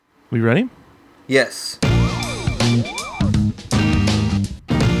We ready? Yes.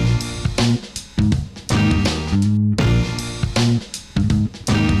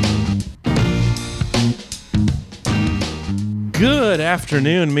 Good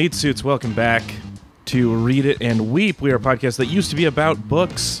afternoon, meat suits. Welcome back to Read It and Weep. We are a podcast that used to be about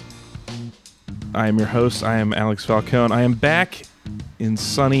books. I am your host. I am Alex Falcone. I am back in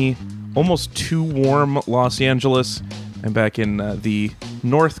sunny, almost too warm Los Angeles. I'm back in the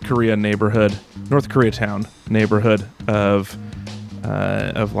North Koreatown neighborhood of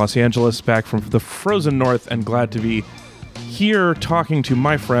Los Angeles, back from the frozen north, and glad to be here talking to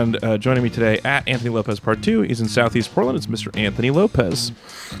my friend, joining me today at Anthony Lopez Part 2. He's in Southeast Portland. It's Mr. Anthony Lopez.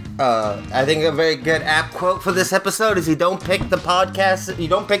 I think a very good app quote for this episode is you don't pick the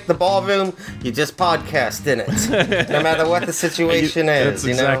ballroom, you just podcast in it. No matter what the situation is. That's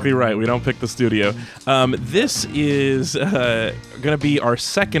exactly right. We don't pick the studio. This is going to be our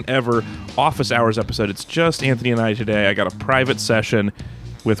second ever office hours episode. It's just Anthony and I today. I got a private session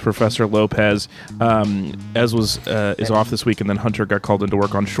with Professor Lopez, is off this week, and then Hunter got called into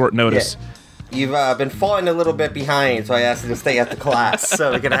work on short notice. Yeah. You've been falling a little bit behind, so I asked you to stay at the class,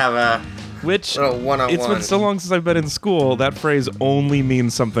 so we can have a one-on-one. It's been so long since I've been in school, that phrase only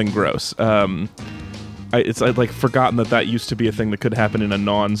means something gross. I'd like forgotten that used to be a thing that could happen in a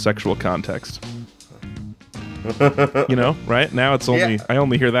non-sexual context. You know, right? Now it's only I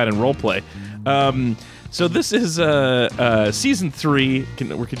only hear that in roleplay. So this is season 3.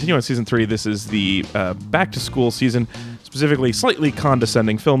 We're continuing on season 3. This is the back to school season, specifically slightly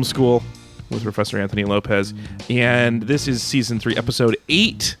condescending film school with Professor Anthony Lopez, and this is season 3, episode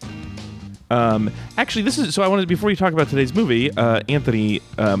 8. Actually, this is so. I wanted before you talk about today's movie, Anthony.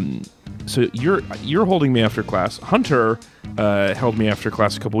 So you're holding me after class. Hunter held me after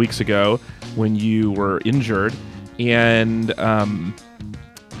class a couple weeks ago when you were injured, and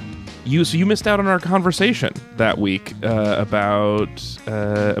You missed out on our conversation that week about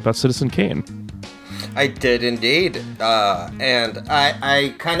Citizen Kane. I did indeed, and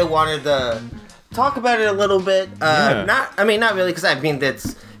I kind of wanted to talk about it a little bit. Not really, because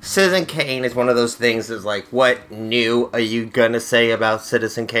that's Citizen Kane is one of those things. Is like, what new are you gonna say about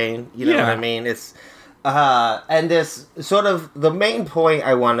Citizen Kane? You know what I mean? It's and this sort of the main point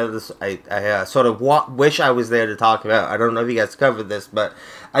I wanted to, I sort of wish I was there to talk about. I don't know if you guys covered this, but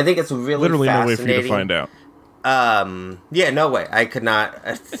I think it's really literally fascinating. No way for you to find out. No way. I could not.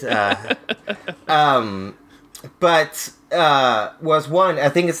 But was one. I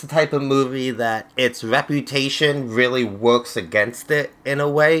think it's the type of movie that its reputation really works against it in a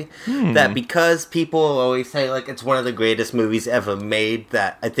way. That because people always say like it's one of the greatest movies ever made,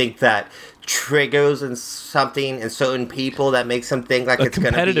 that I think that triggers in something in certain people that makes them think like it's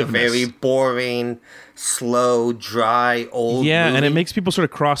going to be a very boring, slow, dry, old movie. And it makes people sort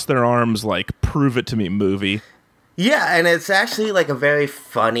of cross their arms like, prove it to me, movie. Yeah, and it's actually like a very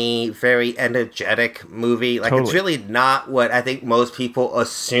funny, very energetic movie. Like It's really not what I think most people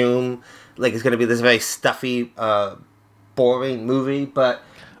assume. Like it's going to be this very stuffy, boring movie, but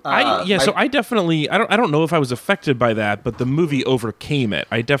I definitely I don't know if I was affected by that, but the movie overcame it.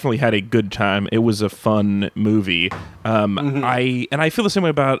 I definitely had a good time. It was a fun movie. I feel the same way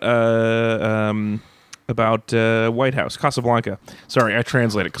about White House, Casablanca. Sorry, I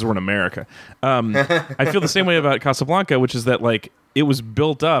translate it because we're in America. I feel the same way about Casablanca, which is that like it was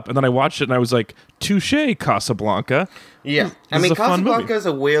built up, and then I watched it and I was like, touche, Casablanca. Yeah, Casablanca is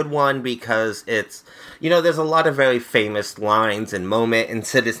a weird one because it's, there's a lot of very famous lines and moment in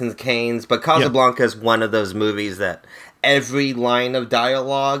Citizen Kane's, but Casablanca is one of those movies that every line of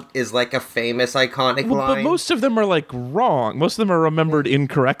dialogue is like a famous, iconic line. But most of them are like wrong. Most of them are remembered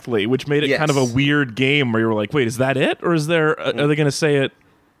incorrectly, which made it kind of a weird game where you were like, wait, is that it? Or is there, are they going to say it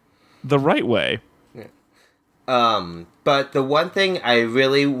the right way? But the one thing I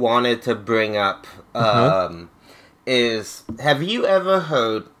really wanted to bring up is, have you ever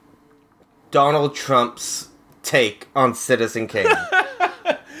heard Donald Trump's take on Citizen Kane?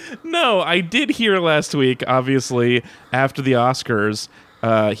 No, I did hear last week, obviously, after the Oscars,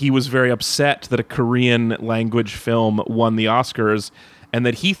 he was very upset that a Korean language film won the Oscars, and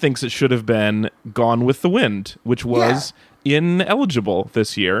that he thinks it should have been Gone with the Wind, which was ineligible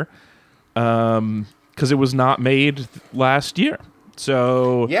this year. Because it was not made last year.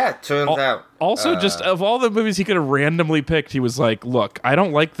 So turns out. Also, just of all the movies he could have randomly picked, he was like, look, I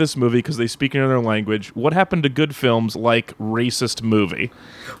don't like this movie because they speak another language. What happened to good films like Racist Movie?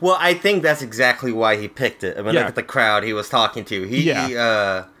 Well, I think that's exactly why he picked it. I mean, look at the crowd he was talking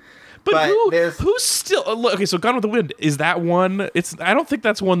to. But who's still... Okay, so Gone with the Wind, is that one... I don't think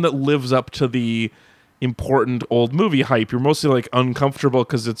that's one that lives up to the important old movie hype. You're mostly like uncomfortable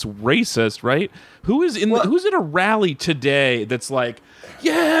because it's racist, right? Who's in a rally today that's like,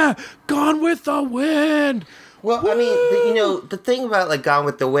 yeah, Gone with the Wind? Well, Woo! I mean, the thing about like Gone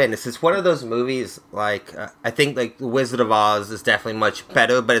with the Wind is it's one of those movies. Like I think like The Wizard of Oz is definitely much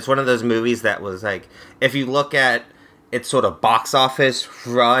better, but it's one of those movies that was like, if you look at its sort of box office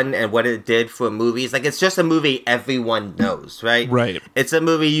run and what it did for movies, like it's just a movie everyone knows, right? Right. It's a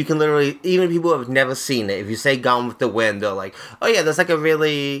movie you can literally, even people who have never seen it, if you say Gone with the Wind, they're like, oh yeah, there's like a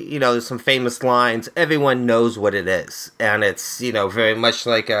really, there's some famous lines. Everyone knows what it is. And it's, very much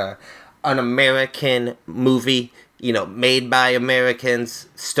like an American movie, made by Americans,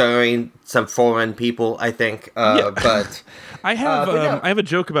 starring some foreign people, I think. But I have a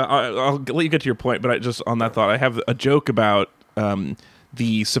joke about. I'll let you get to your point, but I just on that thought, I have a joke about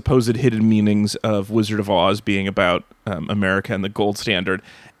the supposed hidden meanings of Wizard of Oz being about America and the gold standard.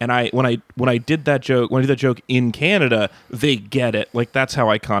 And when I did that joke in Canada, they get it. Like that's how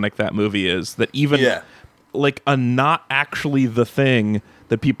iconic that movie is. That even like a not actually the thing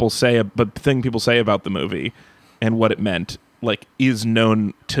that people say, but the thing people say about the movie and what it meant, like, is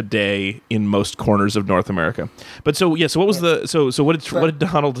known today in most corners of North America. But so what was what did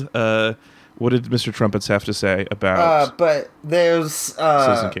Donald what did Mr. Trumpets have to say about but there's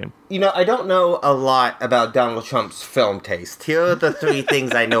Citizen Kane? I don't know a lot about Donald Trump's film taste. Here are the three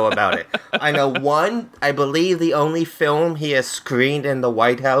things I know about it. I know one, I believe the only film he has screened in the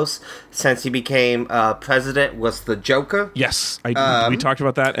White House since he became president was The Joker. Yes, we talked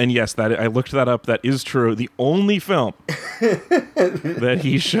about that, and yes, that I looked that up. That is true. The only film that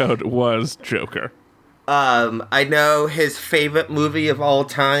he showed was Joker. I know his favorite movie of all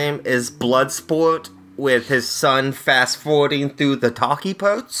time is Bloodsport, with his son fast-forwarding through the talkie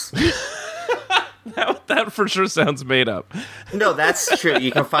parts. That for sure sounds made up. No, that's true.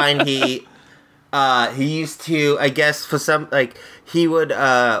 You can find he used to, I guess, for some, like, he would,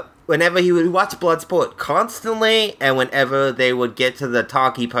 whenever he would watch Bloodsport constantly, and whenever they would get to the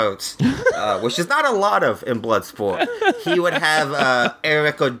talkie parts, which is not a lot of in Bloodsport, he would have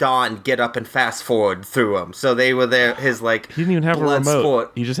Eric or Don get up and fast forward through them. So they were there, his, like, he didn't even have a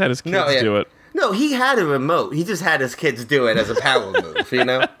remote. He just had his kids do it. No, he had a remote. He just had his kids do it as a power move,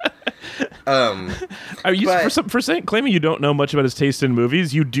 claiming you don't know much about his taste in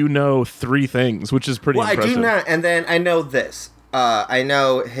movies, you do know three things, which is pretty impressive. I do not, and then I know this. I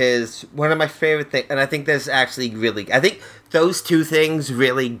know one of my favorite things, and I think this actually really, I think those two things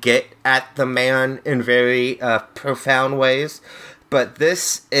really get at the man in very profound ways. But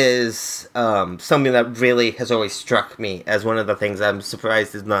this is something that really has always struck me as one of the things I'm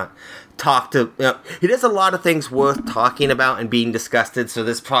surprised is not talked to. He does a lot of things worth talking about and being discussed, so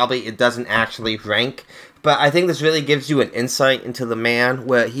it doesn't actually rank. But I think this really gives you an insight into the man,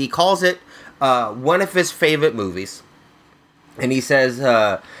 where he calls it one of his favorite movies. And he says,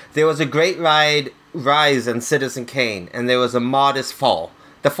 there was a great rise in Citizen Kane, and there was a modest fall.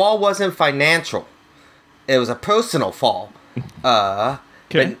 The fall wasn't financial. It was a personal fall. But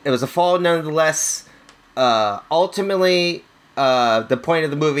it was a fall nonetheless. Ultimately, the point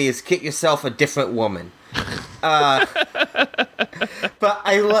of the movie is get yourself a different woman. But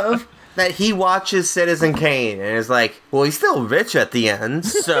I love that he watches Citizen Kane and is like, well, he's still rich at the end,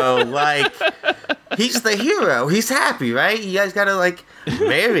 so, like, he's the hero. He's happy, right? You guys gotta, like,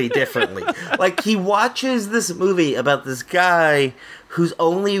 marry differently. Like, he watches this movie about this guy whose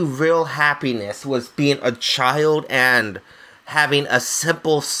only real happiness was being a child and having a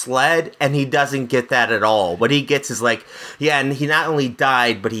simple sled, and he doesn't get that at all. What he gets is, like, yeah, and he not only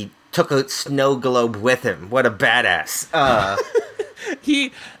died, but he took a snow globe with him. What a badass.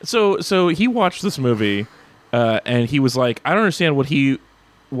 So he watched this movie, and he was like, I don't understand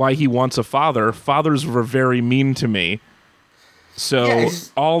why he wants a father. Fathers were very mean to me. So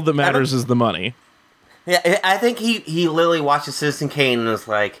all that matters is the money. Yeah, I think he literally watches Citizen Kane and was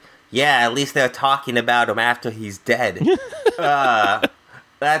like, yeah, at least they're talking about him after he's dead.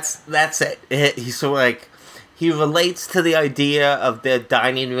 That's it. He's sort of like, he relates to the idea of the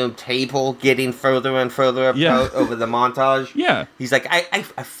dining room table getting further and further apart over the montage. Yeah. He's like, I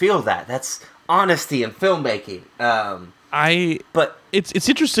feel that. That's honesty in filmmaking. But it's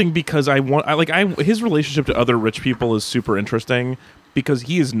interesting because his relationship to other rich people is super interesting because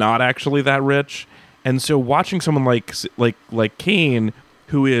he is not actually that rich. And so watching someone like Kane,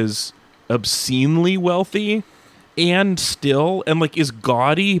 who is obscenely wealthy and is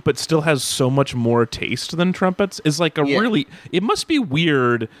gaudy but still has so much more taste than Trumpets, is like really, it must be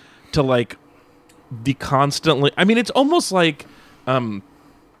weird to like be constantly, I mean, it's almost like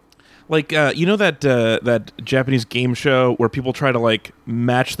Like, you know that Japanese game show where people try to, like,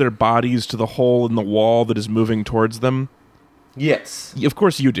 match their bodies to the hole in the wall that is moving towards them? Yes. Of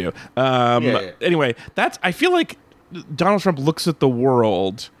course you do. Anyway, I feel like Donald Trump looks at the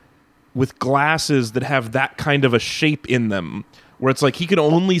world with glasses that have that kind of a shape in them, where it's like he can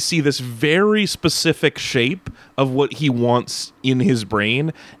only see this very specific shape of what he wants in his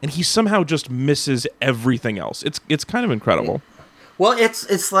brain, and he somehow just misses everything else. It's kind of incredible. Well,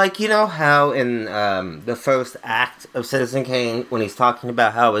 it's like, you know how in the first act of Citizen Kane, when he's talking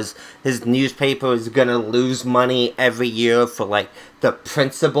about how his newspaper is going to lose money every year for, like, the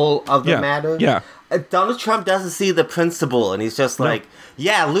principle of the matter? Yeah. Donald Trump doesn't see the principle, and he's just like,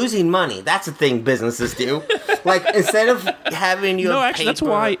 yeah, losing money, that's a thing businesses do. Like, instead of having your actually, that's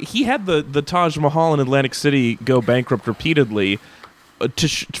why he had the Taj Mahal in Atlantic City go bankrupt repeatedly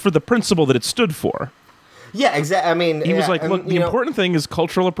for the principle that it stood for. Yeah, exactly. I mean, he was like, look, the important thing is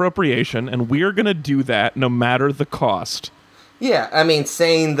cultural appropriation, and we're going to do that no matter the cost. Yeah, I mean,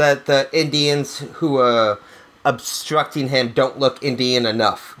 saying that the Indians who are obstructing him don't look Indian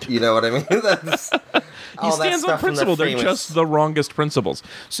enough. You know what I mean? He stands on principle. They're just the wrongest principles.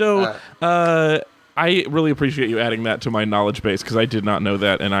 So, I really appreciate you adding that to my knowledge base, because I did not know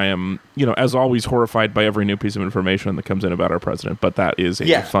that, and I am, as always, horrified by every new piece of information that comes in about our president, but that is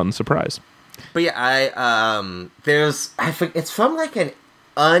a fun surprise. But yeah, it's from like an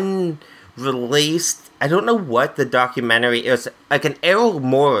unreleased, I don't know what the documentary is, like an Errol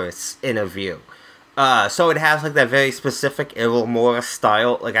Morris interview. So it has like that very specific Errol Morris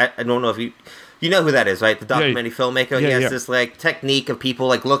style. Like I don't know if you know who that is, right? The documentary filmmaker. He has this like technique of people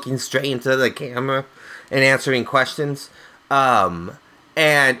like looking straight into the camera and answering questions. And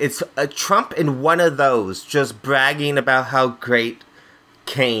it's Trump in one of those, just bragging about how great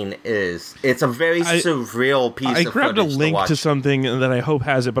Kane is. It's a very surreal piece of footage. I grabbed a link to something that I hope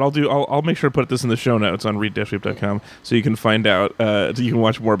has it, but I'll make sure to put this in the show notes on read-weep.com so you can find out, so you can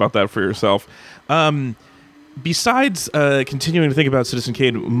watch more about that for yourself. Besides continuing to think about Citizen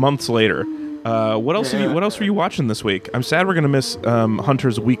Kane months later, what else were you watching this week? I'm sad we're going to miss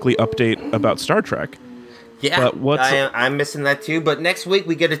Hunter's weekly update about Star Trek. Yeah, I'm missing that too, but next week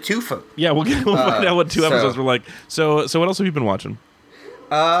we get a twofer. Yeah, we'll find out what two episodes were like. So what else have you been watching?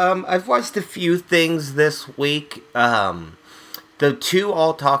 I've watched a few things this week. The two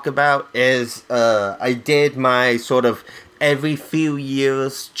I'll talk about is I did my sort of every few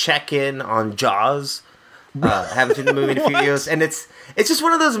years check-in on Jaws. Haven't seen the movie in a few years, and it's just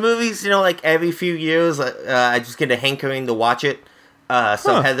one of those movies, like every few years I just get a hankering to watch it.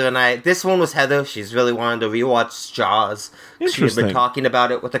 Heather and I, this one was Heather. She's really wanted to rewatch Jaws. She had been talking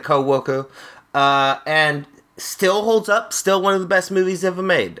about it with a coworker, and still holds up. Still one of the best movies ever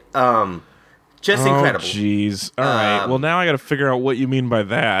made. Just incredible. Jeez. All right. Well, now I got to figure out what you mean by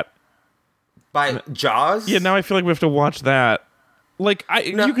that. By Jaws? Yeah. Now I feel like we have to watch that. Like,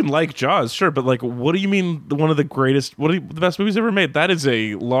 you can like Jaws, sure, but like, what do you mean one of the greatest? What are the best movies ever made? That is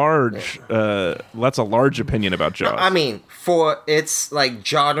a large. That's a large opinion about Jaws. No, I mean, for its like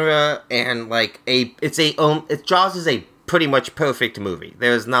genre and like Jaws is a pretty much perfect movie.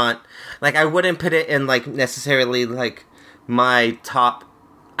 There's not like I wouldn't put it in like necessarily like my top.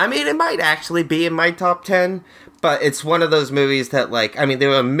 I mean, it might actually be in my top 10, but it's one of those movies that like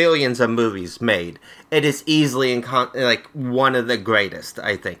there are millions of movies made. It is easily like one of the greatest.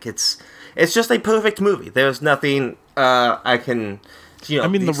 I think it's just a perfect movie. There's nothing I can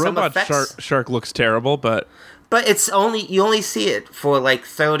the robot shark looks terrible, but it's you only see it for like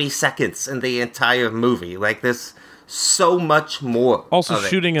 30 seconds in the entire movie. Like there's so much more. Also,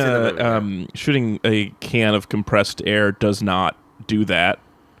 shooting a can of compressed air does not do that.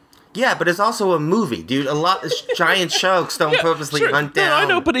 Yeah, but it's also a movie, dude. A lot of giant sharks don't purposely hunt down. No, I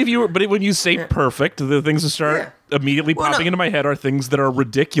know, but when you say perfect, the things that start immediately popping into my head are things that are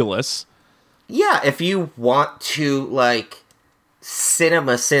ridiculous. Yeah, if you want to like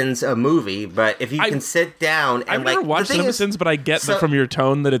cinema sins a movie, but if you can sit down and I've never watched Cinema Sins, but I get from your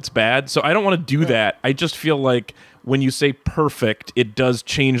tone that it's bad, so I don't want to do that. I just feel like when you say perfect, it does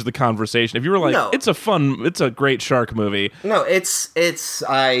change the conversation. If you were like, it's a great shark movie. No,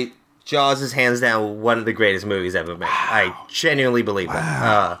 Jaws is hands down one of the greatest movies ever made. Wow. I genuinely believe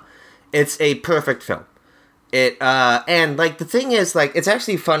that. It's a perfect film. And like the thing is, like, it's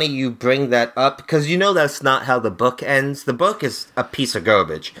actually funny you bring that up because that's not how the book ends. The book is a piece of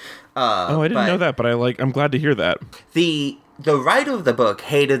garbage. I didn't know that, but I'm glad to hear that. The writer of the book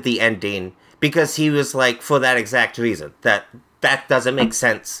hated the ending because he was like, for that exact reason, that doesn't make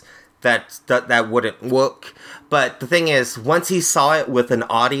sense. that wouldn't work. But the thing is, once he saw it with an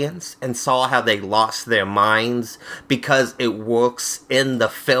audience and saw how they lost their minds because it works in the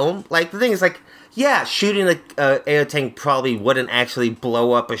film, like, the thing is, like, yeah, shooting a air tank probably wouldn't actually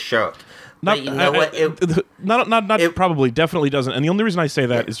blow up a shark. But you know what? It probably definitely doesn't. And the only reason I say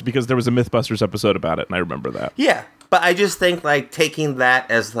that is because there was a Mythbusters episode about it, and I remember that. Yeah, but I just think, like, taking that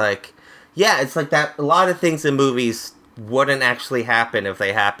as, like, yeah, it's like that. A lot of things in movies wouldn't actually happen if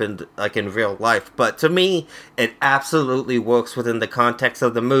they happened, like, in real life. But to me, it absolutely works within the context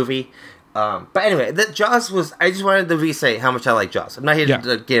of the movie. But anyway, Jaws was... I just wanted to re-say how much I like Jaws. I'm not here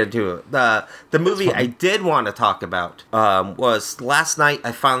to get into it. The movie I did want to talk about was last night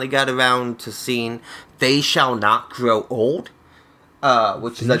I finally got around to seeing They Shall Not Grow Old,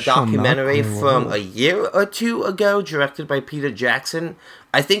 which is a documentary from a year or two ago, directed by Peter Jackson.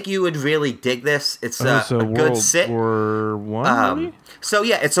 I think you would really dig this. It's a good sit. World War I movie? So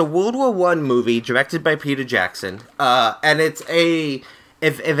yeah, it's a World War I movie directed by Peter Jackson, and it's a...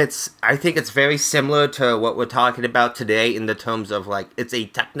 If it's, I think it's very similar to what we're talking about today in the terms of, like, it's a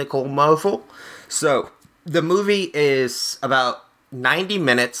technical marvel. So the movie is about 90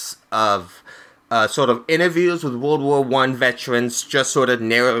 minutes of sort of interviews with World War I veterans, just sort of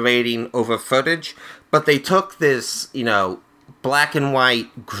narrating over footage. But they took this, you know, black and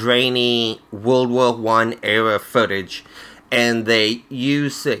white, grainy World War I era footage, and they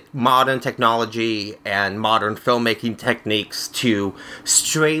use modern technology and modern filmmaking techniques to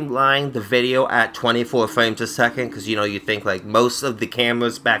streamline the video at 24 frames a second. Because, you know, you think, like, most of the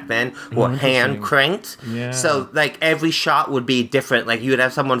cameras back then were hand cranked. Yeah. So, like, every shot would be different. Like, you would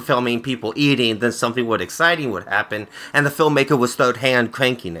have someone filming people eating, then something exciting would happen, and the filmmaker would start hand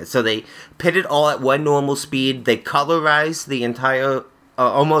cranking it. So they put it all at one normal speed. They colorized the entire,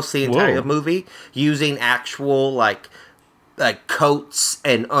 almost the entire movie using actual, like coats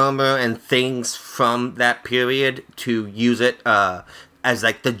and armor and things from that period to use it as,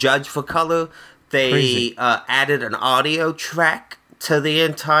 like, the judge for color. They added an audio track to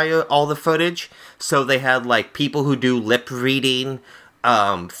the all the footage. So they had, like, people who do lip reading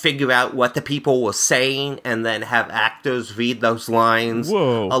figure out what the people were saying and then have actors read those lines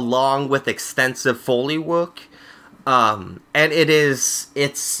along with extensive Foley work. And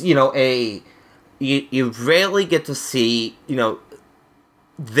it's, you know, You rarely get to see, you know,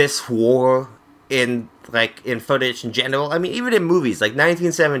 this war in footage in general. I mean, even in movies, like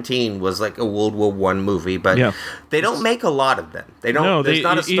 1917 was like a World War I movie, but they don't make a lot of them. They don't. No, there's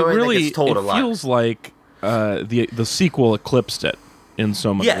not a story that gets told a lot. It feels like the sequel eclipsed it in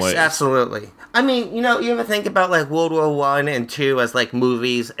so many ways. Yes, absolutely. I mean, you know, you ever think about, like, World War I and II as, like,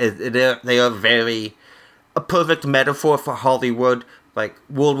 movies? They are very a perfect metaphor for Hollywood. Like,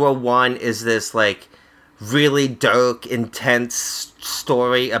 World War I is this, like, really dark, intense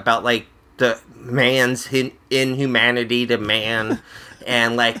story about, like, the man's inhumanity to man.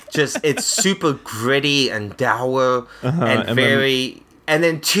 And, like, just, it's super gritty and dour and very... And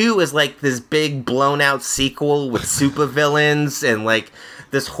then 2 is, like, this big, blown-out sequel with supervillains and, like,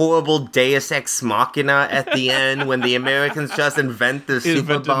 this horrible Deus Ex Machina at the end when the Americans just invent this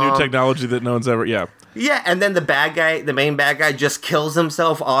super bomb. New technology that no one's ever... Yeah, and then the main bad guy, just kills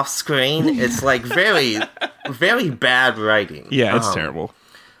himself off screen. It's, like, very, very bad writing. Yeah, it's terrible.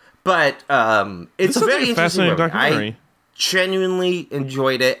 But it's a very interesting movie. Documentary. I genuinely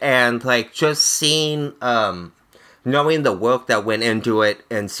enjoyed it, and, like, just seeing, knowing the work that went into it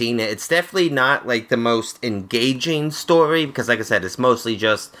and seeing it, it's definitely not, like, the most engaging story, because, like I said, it's mostly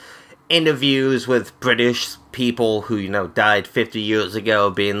just interviews with British people who, you know, died 50 years ago,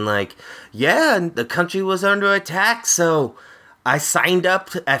 being like, yeah, the country was under attack, so I signed up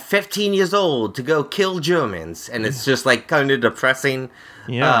at 15 years old to go kill Germans. And it's just, like, kind of depressing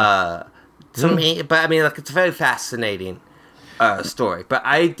to me. But, I mean, like, it's a very fascinating story. But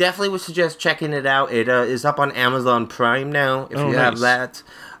I definitely would suggest checking it out. It is up on Amazon Prime now, if you have that.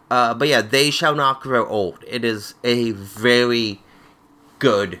 But, yeah, They Shall Not Grow Old. It is a very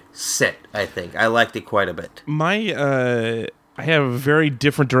good sit, I think. I liked it quite a bit. I have a very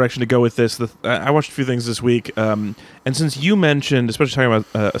different direction to go with this. I watched a few things this week, and since you mentioned, especially talking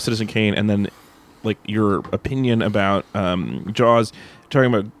about Citizen Kane, and then, like, your opinion about Jaws,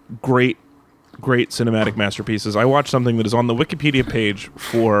 talking about great cinematic masterpieces, I watched something that is on the Wikipedia page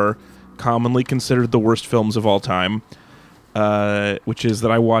for commonly considered the worst films of all time, which is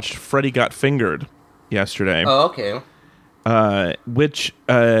that I watched Freddy Got Fingered yesterday. Oh, okay.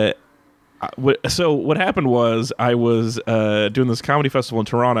 So what happened was I was doing this comedy festival in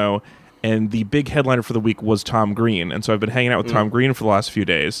Toronto, and the big headliner for the week was Tom Green. And so I've been hanging out with Tom Green for the last few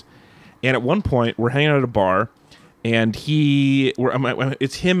days. And at one point, we're hanging out at a bar, and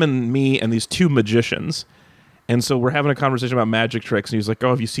it's him and me and these two magicians. And so we're having a conversation about magic tricks, and he's like,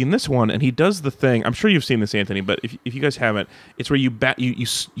 "Oh, have you seen this one?" And he does the thing. I'm sure you've seen this, Anthony, but if you guys haven't, it's where you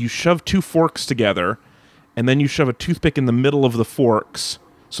shove two forks together, and then you shove a toothpick in the middle of the forks.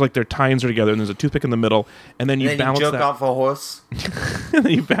 So like their tines are together, and there's a toothpick in the middle, and then you balance that. Jerk off a horse. And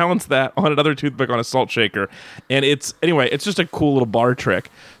then you balance that on another toothpick on a salt shaker, and it's just a cool little bar trick.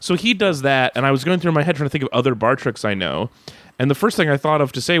 So he does that, and I was going through my head trying to think of other bar tricks I know. And the first thing I thought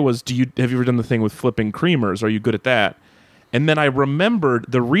of to say was, have you ever done the thing with flipping creamers? Are you good at that? And then I remembered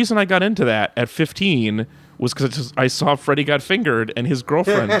the reason I got into that at 15 was because I saw Freddy Got Fingered, and his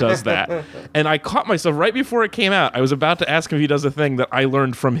girlfriend does that. And I caught myself right before it came out. I was about to ask him if he does the thing that I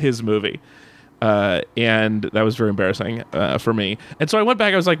learned from his movie. And that was very embarrassing for me. And so I went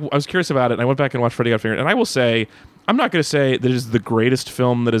back, I was curious about it, and I went back and watched Freddy Got Fingered. And I will say, I'm not going to say that it is the greatest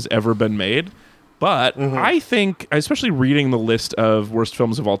film that has ever been made, but I think, especially reading the list of worst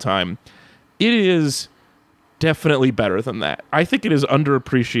films of all time, it is definitely better than that. I think it is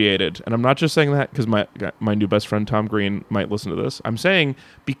underappreciated, and I'm not just saying that because my new best friend Tom Green might listen to this. I'm saying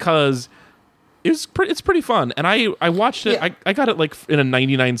because it's pretty fun, and I watched it. Yeah. I got it like in a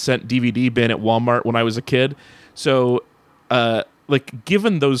 99-cent DVD bin at Walmart when I was a kid. So,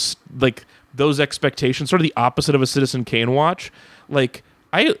 given those expectations, sort of the opposite of a Citizen Kane watch,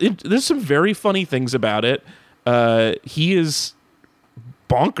 there's some very funny things about it. He is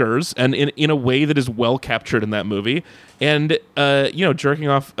bonkers, and in a way that is well captured in that movie. And jerking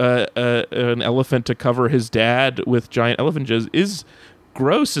off an elephant to cover his dad with giant elephant jizz is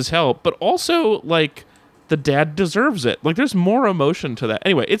gross as hell, but also the dad deserves it. There's more emotion to that.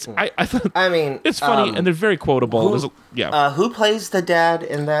 Anyway, it's it's funny, and they're very quotable. Who plays the dad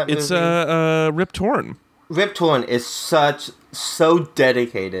in that movie? It's Rip Torn. Rip Torn is so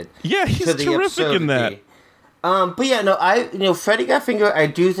dedicated. Yeah, he's to the terrific absurdity. in that. But yeah, Freddy Got Fingered, I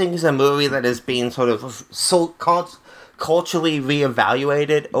do think is a movie that is being sort of culturally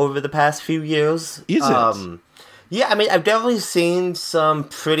reevaluated over the past few years. Is it? Yeah, I mean, I've definitely seen some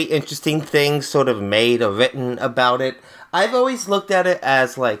pretty interesting things sort of made or written about it. I've always looked at it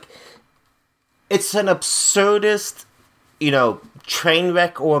as it's an absurdist, train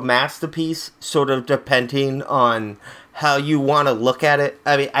wreck or masterpiece, sort of depending on how you want to look at it.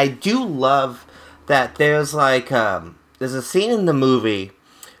 I mean, I do love that there's there's a scene in the movie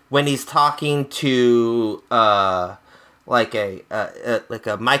when he's talking to a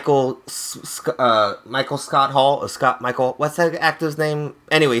Michael Scott Hall or Scott Michael, what's that actor's name?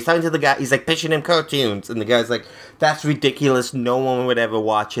 Anyway, he's talking to the guy. He's pitching him cartoons, and the guy's like, "That's ridiculous. No one would ever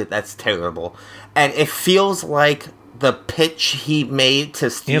watch it. That's terrible." And it feels like the pitch he made to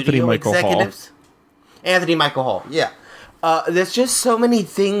studio executives. Anthony Michael Hall, yeah. There's just so many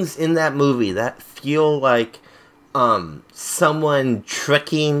things in that movie that feel like someone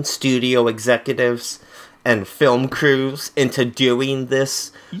tricking studio executives and film crews into doing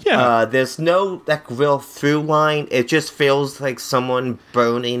this. Yeah. There's no real through line. It just feels like someone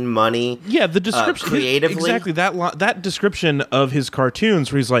burning money. Yeah, the description creatively. Exactly that description of his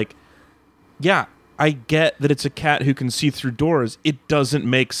cartoons where he's like, yeah, I get that it's a cat who can see through doors. It doesn't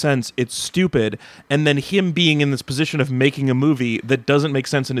make sense. It's stupid. And then him being in this position of making a movie that doesn't make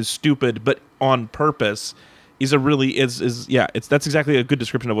sense and is stupid, but on purpose, that's exactly a good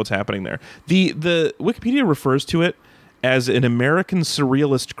description of what's happening there. The Wikipedia refers to it as an American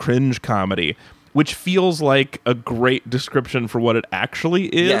surrealist cringe comedy, which feels like a great description for what it actually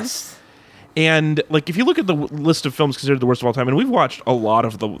is. Yes. And if you look at the list of films considered the worst of all time, and we've watched a lot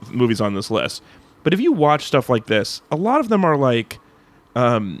of the movies on this list, but if you watch stuff like this, a lot of them are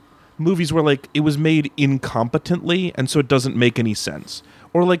movies where it was made incompetently, and so it doesn't make any sense.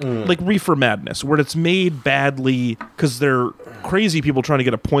 Or like Reefer Madness, where it's made badly because they're crazy people trying to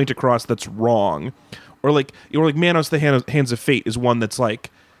get a point across that's wrong. Or like Manos the Hands of Fate is one that's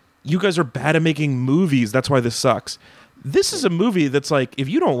you guys are bad at making movies, that's why this sucks. This is a movie that's if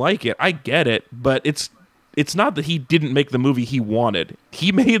you don't like it, I get it, but it's not that he didn't make the movie he wanted.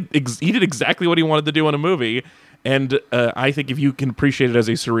 He did exactly what he wanted to do in a movie, and I think if you can appreciate it as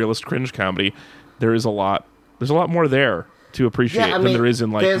a surrealist cringe comedy, there's a lot more there to appreciate than there is in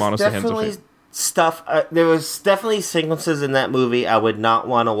Manos the Hands of Fate. Stuff. There was definitely sequences in that movie I would not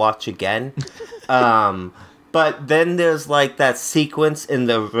want to watch again. But then there's that sequence in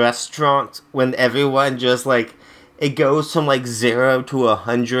the restaurant when everyone just it goes from 0 to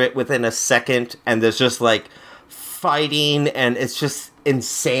 100 within a second, and there's just fighting, and it's just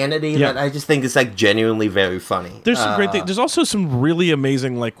insanity that I just think is like genuinely very funny. There's some great things. There's also some really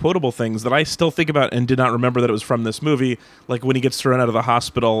amazing like quotable things that I still think about and did not remember that it was from this movie. Like when he gets thrown out of the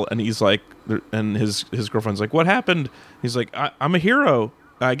hospital and he's like, and his girlfriend's like, "What happened?" He's like, "I'm a hero.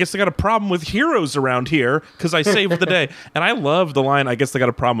 I guess they got a problem with heroes around here because I saved the day." And I love the line, "I guess they got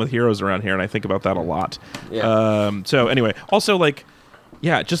a problem with heroes around here," and I think about that a lot. Yeah. So anyway, also like,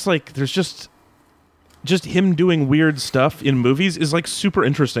 yeah, just like there's just him doing weird stuff in movies is like super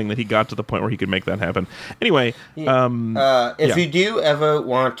interesting that he got to the point where he could make that happen. Anyway, if you do ever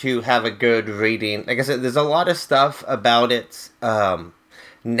want to have a good reading, like I said, there's a lot of stuff about it.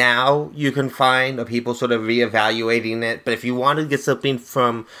 Now you can find of people sort of reevaluating it, but if you want to get something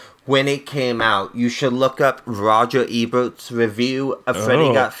from when it came out, you should look up Roger Ebert's review of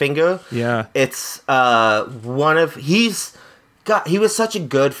Freddy Got Finger. Yeah, it's he was such a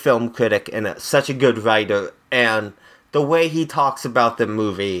good film critic and such a good writer, and the way he talks about the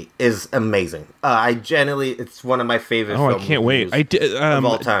movie is amazing. It's one of my favorite film I can't wait. Of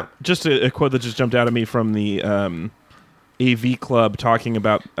all time. Just a quote that just jumped out at me from the AV Club talking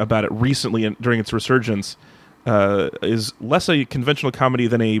about it recently during its resurgence is less a conventional comedy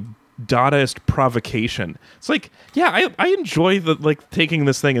than a Dadaist provocation. It's like, yeah, I enjoy the like taking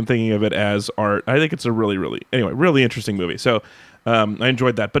this thing and thinking of it as art. I think it's a really interesting movie. So I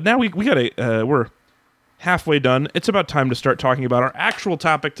enjoyed that. But now we gotta we're halfway done. It's about time to start talking about our actual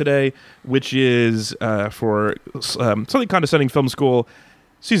topic today, which is for Something Condescending Film School,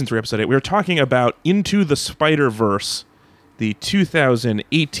 Season 3, Episode 8. We're talking about Into the Spiderverse, the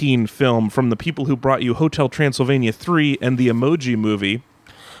 2018 film from the people who brought you Hotel Transylvania 3 and the Emoji Movie.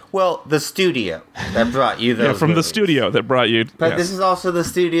 Well, the studio that brought you those yeah, from movies. The studio that brought you... But this is also the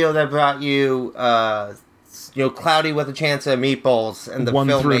studio that brought you, Cloudy with a Chance of Meatballs and the 1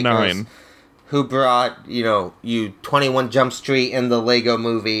 filmmakers through 9. Who brought, you 21 Jump Street and the Lego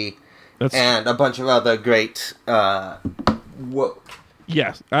Movie and a bunch of other great...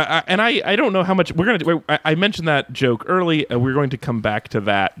 Yes, and I don't know how much we're going to do. I mentioned that joke early. We're going to come back to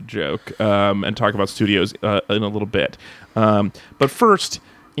that joke and talk about studios in a little bit. But first,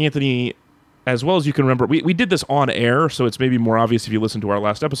 Anthony, as well as you can remember, we did this on air, so it's maybe more obvious if you listen to our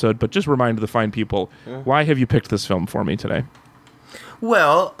last episode, but just remind the fine people, why have you picked this film for me today?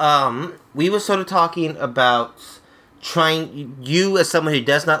 Well, we were sort of talking about you as someone who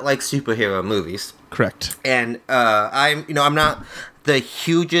does not like superhero movies. Correct. And I'm not the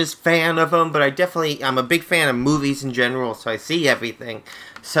hugest fan of them, but I'm a big fan of movies in general, so I see everything.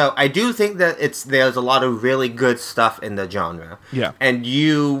 So I do think that there's a lot of really good stuff in the genre. Yeah. And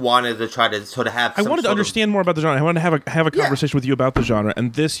you wanted to try to sort of have I wanted to understand more about the genre. I wanted to have a conversation with you about the genre,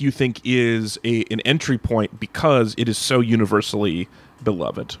 and this you think is an entry point because it is so universally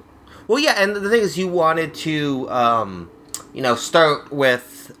beloved. Well, yeah, and the thing is you wanted to start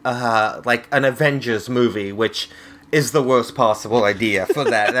with like an Avengers movie, which is the worst possible idea for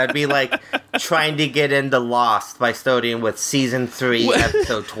that. That'd be like trying to get into Lost by starting with season 3,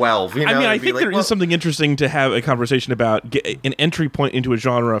 episode 12. I think there is something interesting to have a conversation about an entry point into a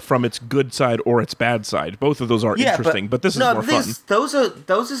genre from its good side or its bad side. Both of those are interesting, but this is more fun. Those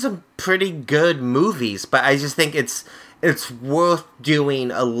are some pretty good movies, but I just think it's worth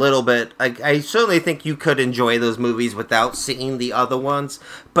doing a little bit. I certainly think you could enjoy those movies without seeing the other ones,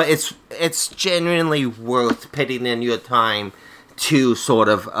 but it's genuinely worth putting in your time to sort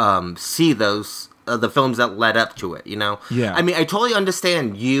of see those the films that led up to it. Yeah. I mean, I totally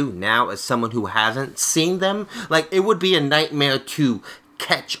understand you now as someone who hasn't seen them. Like, it would be a nightmare to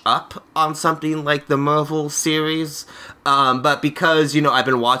catch up on something like the Marvel series, but because I've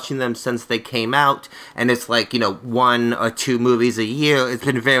been watching them since they came out, and it's like 1 or 2 movies a year, it's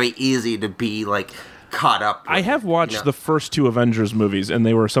been very easy to be like caught up with I have watched the first 2 Avengers movies, and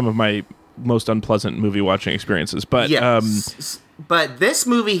they were some of my most unpleasant movie watching experiences, but but this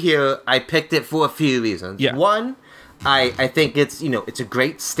movie here, I picked it for a few reasons. One, I think it's a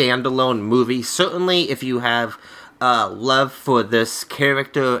great standalone movie. Certainly if you have love for this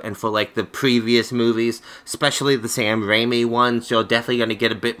character and for like the previous movies, especially the Sam Raimi ones, you're definitely going to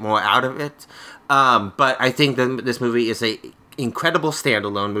get a bit more out of it. But I think that this movie is a incredible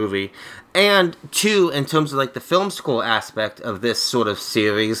standalone movie. And 2, in terms of like the film school aspect of this sort of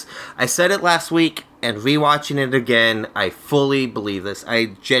series, I said it last week and rewatching it again, I fully believe this.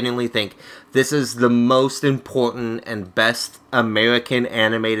 I genuinely think this is the most important and best American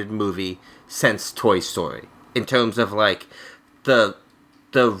animated movie since Toy Story. In terms of like the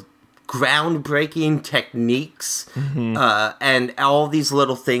groundbreaking techniques and all these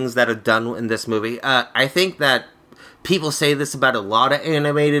little things that are done in this movie, I think that people say this about a lot of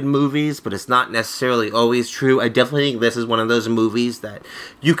animated movies, but it's not necessarily always true. I definitely think this is one of those movies that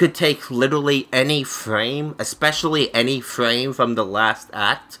you could take literally any frame, especially any frame from the last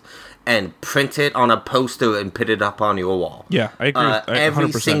act, and print it on a poster and put it up on your wall. Yeah, I agree. 100%.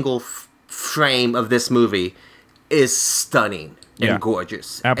 Every single frame of this movie is stunning and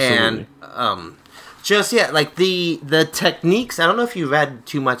gorgeous. Absolutely. And like the techniques. I don't know if you read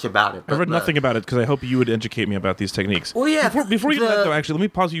too much about it. I read nothing about it because I hope you would educate me about these techniques. Well, yeah. Before we get to that, though, actually, let me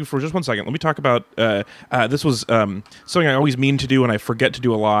pause you for just 1 second. Let me talk about this was something I always mean to do and I forget to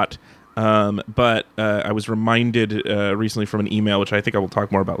do a lot. But I was reminded recently from an email, which I think I will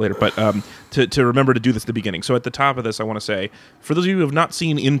talk more about later, but to remember to do this at the beginning. So at the top of this, I want to say, for those of you who have not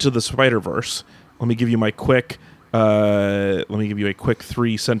seen Into the Spiderverse, let me give you a quick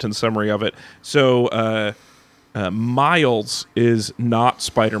 3-sentence summary of it. So Miles is not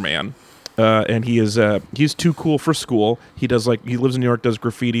Spider-Man. And he's too cool for school. He lives in New York, does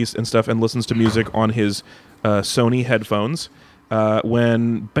graffitis and stuff, and listens to music on his Sony headphones.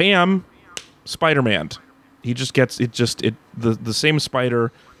 When bam, Spider-Man, he just gets the same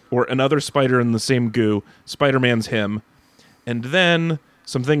spider or another spider in the same goo. Spider-Man's him, and then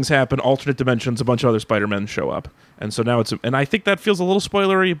some things happen. Alternate dimensions, a bunch of other Spider-Men show up, and so now and I think that feels a little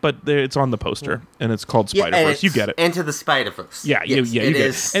spoilery, but it's on the poster, and it's called Spiderverse. You get it. Into the Spiderverse. Yeah, you get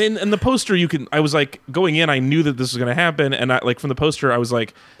it. And in the poster, I was like going in, I knew that this was going to happen, and from the poster, I was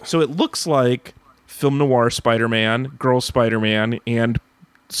like, so it looks like film noir Spider-Man, girl Spider-Man, and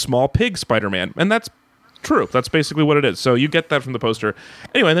small pig Spider-Man, and that's true. That's basically what it is. So you get that from the poster.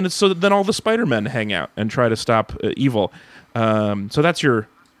 Anyway, then all the Spider-Men hang out and try to stop evil. So that's your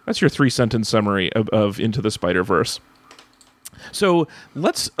 3-sentence summary of Into the Spiderverse. So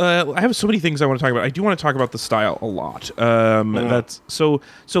let's. I have so many things I want to talk about. I do want to talk about the style a lot. That's so.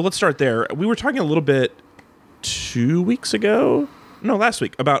 let's start there. We were talking a little bit 2 weeks ago. No, last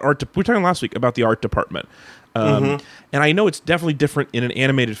week about art. We were talking last week about the art department, and I know it's definitely different in an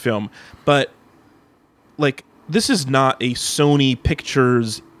animated film, but this is not a Sony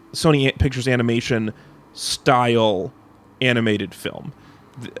Pictures animation style animated film.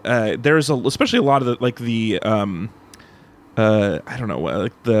 There's especially a lot of the I don't know,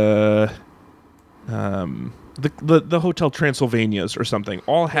 the Hotel Transylvanias or something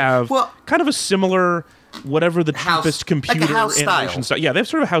all have kind of a similar, whatever the cheapest computer animation style. Yeah, they have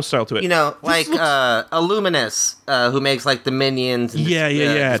sort of a house style to it. Illuminous, who makes the Minions.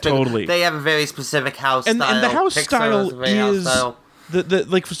 And totally. They have a very specific house style. And the house style is for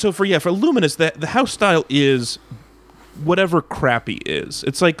Illuminous, the house style is whatever crappy is.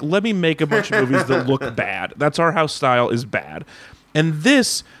 It's let me make a bunch of movies that look bad. That's our house style, is bad. And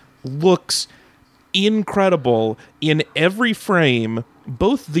this looks incredible in every frame,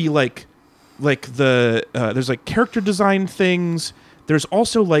 both the there's character design things. There's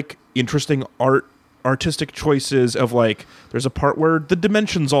also interesting artistic choices of there's a part where the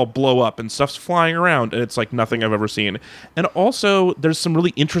dimensions all blow up and stuff's flying around and it's nothing I've ever seen. And also there's some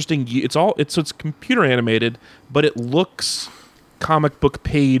really interesting, it's computer animated, but it looks comic book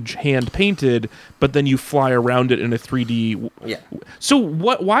page hand painted, but then you fly around it in a 3D. Yeah. So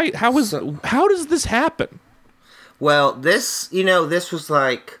how does this happen? Well, this was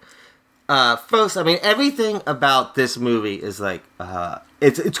first, everything about this movie is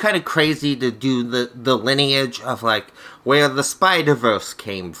it's kind of crazy to do the lineage of where the Spiderverse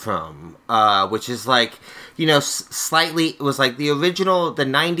came from, which is slightly, it was the original, the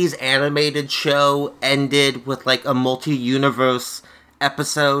 90s animated show ended with a multi-universe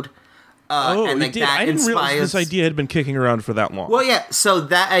episode. And it did. I didn't realize this idea had been kicking around for that long. Well, yeah, so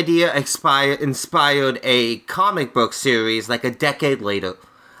that idea inspired a comic book series a decade later.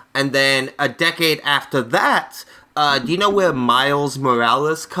 And then a decade after that, do you know where Miles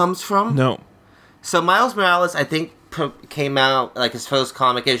Morales comes from? No. So Miles Morales, I think, came out, his first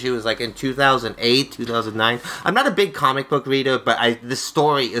comic issue was in 2008, 2009. I'm not a big comic book reader, but this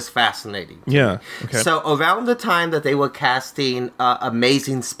story is fascinating. Yeah, okay. So around the time that they were casting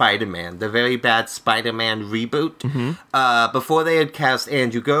Amazing Spider-Man, the very bad Spider-Man reboot, before they had cast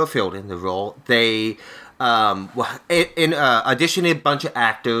Andrew Garfield in the role, they auditioned a bunch of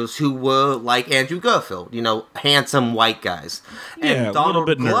actors who were like Andrew Garfield, handsome white guys. And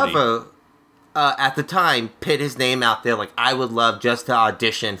Donald Glover, at the time, put his name out there I would love just to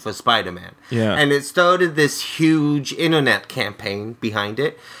audition for Spider-Man. Yeah. And it started this huge internet campaign behind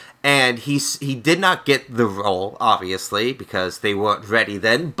it. And he did not get the role, obviously, because they weren't ready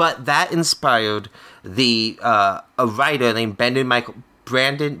then. But that inspired a writer named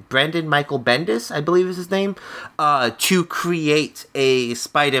Brandon Michael Bendis, I believe is his name, to create a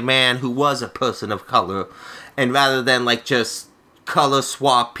Spider-Man who was a person of color. And rather than like just color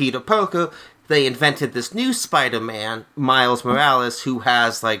swap Peter Parker, they invented this new Spider-Man, Miles Morales, who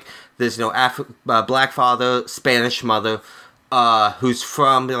has like this black father, Spanish mother, who's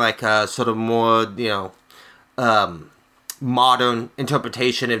from like a sort of more modern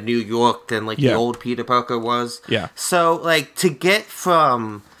interpretation of New York than like the old Peter Parker was. Yeah. So like to get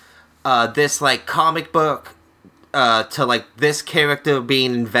from this like comic book to like this character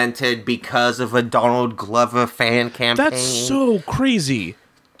being invented because of a Donald Glover fan campaign. That's so crazy.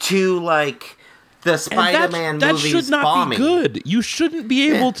 To like the Spider-Man that movies should not bombing. be good. You shouldn't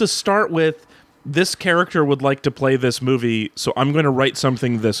be able to start with this character would like to play this movie, so I'm going to write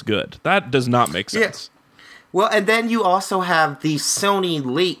something this good. That does not make sense. Well, and then you also have the Sony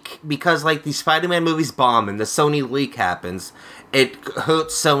leak, because like the Spider-Man movies bomb and the Sony leak happens. It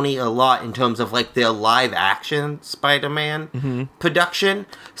hurts Sony a lot in terms of like their live action Spider-Man production.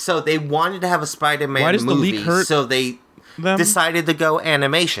 So they wanted to have a Spider-Man Why does movie, the leak hurt so they decided to go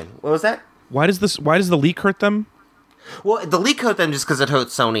animation. What was that? Why does the leak hurt them? Well, the leak hurt them just because it hurt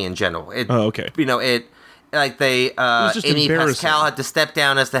Sony in general. Okay. Amy Pascal had to step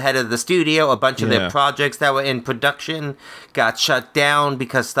down as the head of the studio. A bunch of their projects that were in production got shut down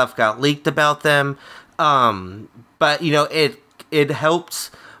because stuff got leaked about them. But it helped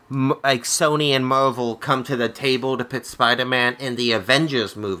like Sony and Marvel come to the table to put Spider-Man in the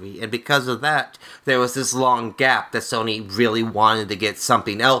Avengers movie, and because of that, there was this long gap that Sony really wanted to get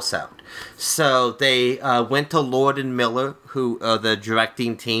something else out. So they went to Lord and Miller, who are the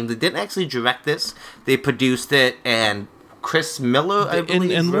directing team. They didn't actually direct this; they produced it, and Chris Miller, I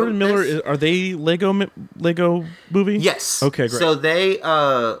believe, and Lord and Miller, are they Lego movie? Yes. Okay, great. So they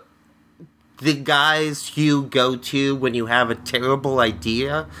the guys you go to when you have a terrible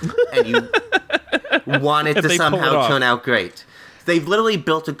idea and you want it to somehow turn out great. They've literally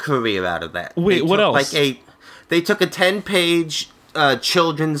built a career out of that. Wait, what else? They took a 10-page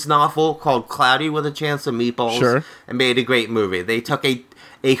children's novel called Cloudy with a Chance of Meatballs and made a great movie. They took a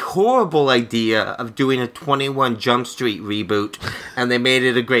horrible idea of doing a 21 Jump Street reboot, and they made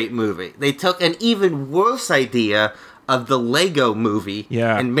it a great movie. They took an even worse idea of the Lego movie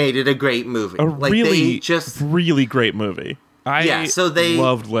and made it a great movie. Really great movie. I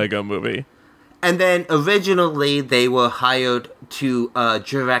loved Lego movie. And then originally they were hired to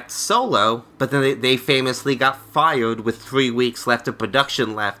direct Solo, but then they famously got fired with 3 weeks left of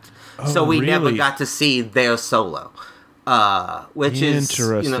production left. So we never got to see their Solo. Which is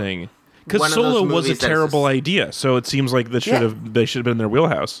interesting. Because Solo was a terrible idea, so it seems like they should have been in their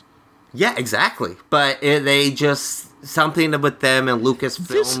wheelhouse. Yeah, exactly. But they just... something with them and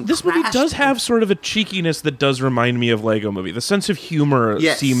Lucasfilm. This movie does have sort of a cheekiness that does remind me of Lego Movie. The sense of humor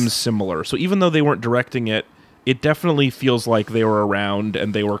seems similar. So even though they weren't directing it, it definitely feels like they were around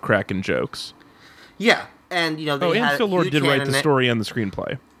and they were cracking jokes. Yeah, and and Phil Lord did write the story and the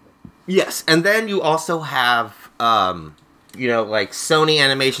screenplay. Yes, and then you also have like Sony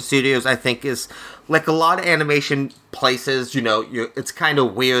Animation Studios. I think is like a lot of animation places, it's kind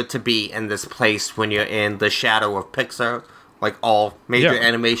of weird to be in this place when you're in the shadow of Pixar, like all major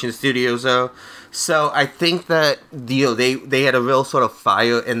animation studios are. So I think that they had a real sort of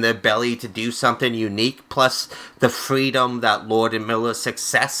fire in their belly to do something unique, plus the freedom that Lord and Miller's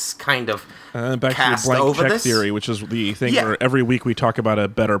success kind of back cast to your blank over check this theory, which is the thing where every week we talk about a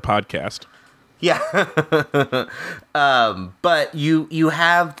better podcast. Yeah. But you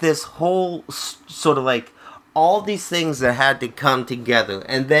have this whole sort of like all these things that had to come together.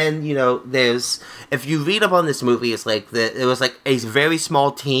 And then, there's, if you read up on this movie, it's like it was like a very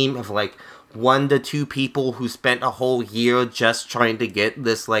small team of like 1 to 2 people who spent a whole year just trying to get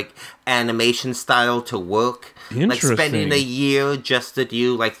this like animation style to work. Like spending a year just to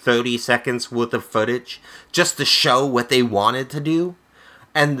do like 30 seconds worth of footage just to show what they wanted to do.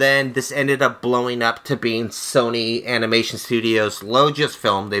 And then this ended up blowing up to being Sony Animation Studios' largest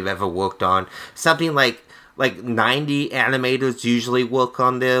film they've ever worked on. Something like 90 animators usually work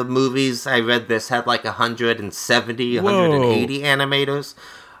on their movies. I read this had like 170, 180 animators.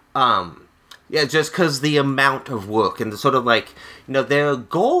 Just because the amount of work and the sort of like, their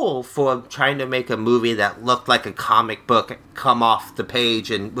goal for trying to make a movie that looked like a comic book come off the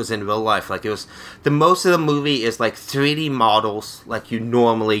page and was in real life. Like it was, most of the movie is like 3D models like you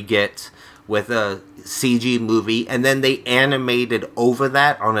normally get with a CG movie. And then they animated over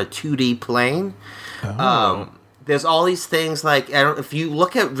that on a 2D plane. there's all these things like, if you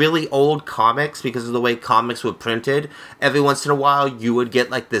look at really old comics, because of the way comics were printed, every once in a while you would get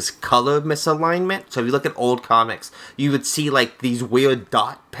like this color misalignment. So if you look at old comics, you would see like these weird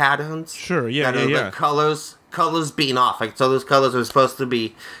dot patterns. Sure, yeah, that are like colors being off. Like, so those colors are supposed to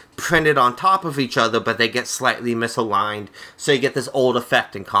be printed on top of each other, but they get slightly misaligned, so you get this old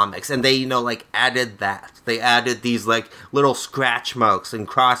effect in comics. And they, like, added that. They added these, like, little scratch marks and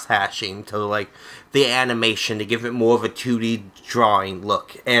cross-hashing to, like, the animation to give it more of a 2D drawing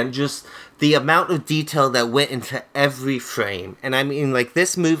look. And just the amount of detail that went into every frame. And I mean, like,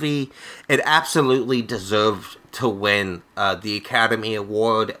 this movie, it absolutely deserved to win the Academy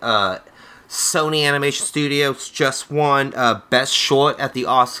Award. Sony Animation Studios just won Best Short at the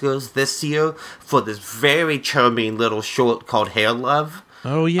Oscars this year for this very charming little short called Hair Love.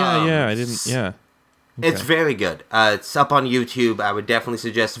 Oh, yeah, I didn't, yeah. Okay. It's very good. It's up on YouTube. I would definitely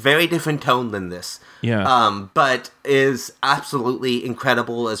suggest. Very different tone than this. Yeah. But is absolutely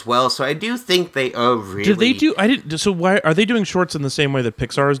incredible as well. So I do think they are really... Did they do... So why... Are they doing shorts in the same way that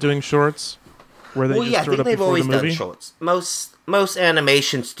Pixar is doing shorts? Where they I think they've always done shorts. Most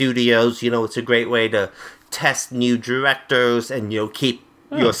animation studios, it's a great way to test new directors and, keep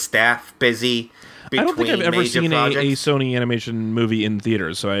your staff busy. I don't think I've ever seen a Sony animation movie in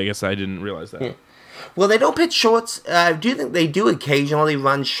theaters, so I guess I didn't realize that. Yeah. Well, they don't pitch shorts. I do think they do occasionally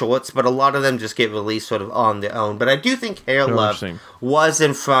run shorts, but a lot of them just get released sort of on their own. But I do think Hair Love was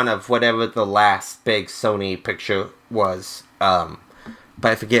in front of whatever the last big Sony picture was.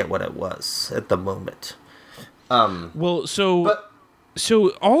 But I forget what it was at the moment. So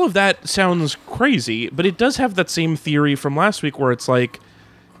all of that sounds crazy, but it does have that same theory from last week where it's like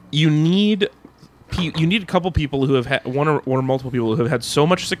you need a couple people who have had one or multiple people who have had so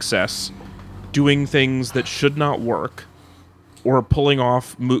much success doing things that should not work or pulling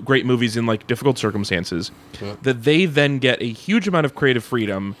off great movies in like difficult circumstances that they then get a huge amount of creative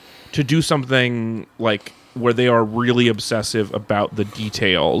freedom to do something like where they are really obsessive about the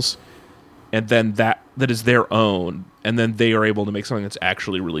details, and then that is their own, and then they are able to make something that's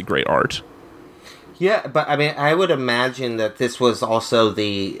actually really great art. Yeah, but I mean, I would imagine that this was also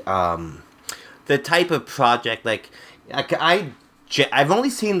the type of project, like I've only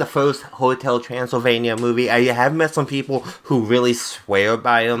seen the first Hotel Transylvania movie. I have met some people who really swear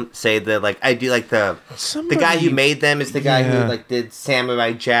by them, say that, like, I do, like, the guy who made them is the guy who, like, did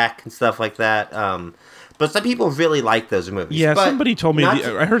Samurai Jack and stuff like that. But some people really like those movies. Yeah, somebody told me.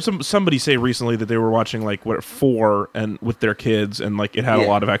 I heard somebody say recently that they were watching like 4 and with their kids, and like it had a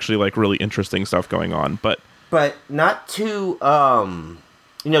lot of actually like really interesting stuff going on. But not to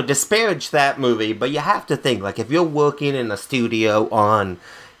disparage that movie. But you have to think, like, if you're working in a studio on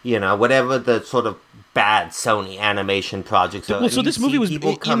whatever the sort of bad Sony animation projects are. Well, so this movie was in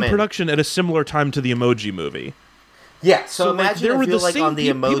production at a similar time to the Emoji Movie. Yeah, so imagine if you're like on the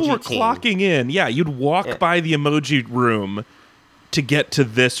Emoji people were team. Clocking in. Yeah, you'd walk by the Emoji room to get to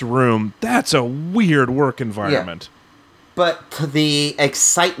this room. That's a weird work environment. Yeah. But to the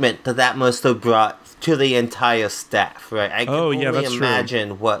excitement that must have brought to the entire staff, right? I can only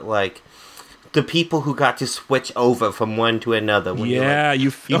imagine what, like, the people who got to switch over from one to another. When you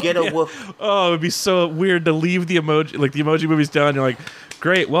get a woof. Oh, it would be so weird to leave the Emoji, like the Emoji Movie's done. You're like,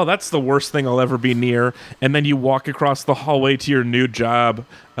 great, well, that's the worst thing I'll ever be near. And then you walk across the hallway to your new job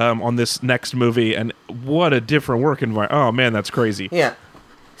on this next movie, and what a different work environment. Oh, man, that's crazy. Yeah.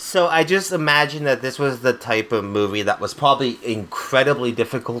 So I just imagine that this was the type of movie that was probably incredibly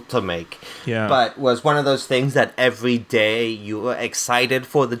difficult to make. Yeah. But was one of those things that every day you were excited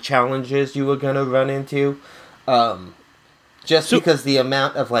for the challenges you were going to run into. Because the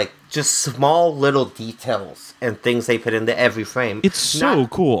amount of, like, just small little details and things they put into every frame. It's so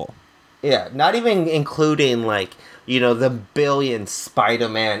cool. Yeah, not even including, like, the billion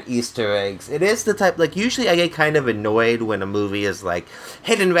Spider-Man Easter eggs. It is the type, like, usually I get kind of annoyed when a movie is, like,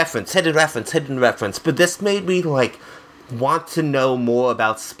 hidden reference. But this made me, like, want to know more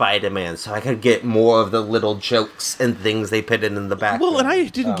about Spider-Man so I could get more of the little jokes and things they put in the background. Well, and I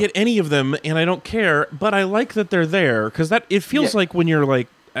didn't get any of them, and I don't care, but I like that they're there, because it feels like when you're, like,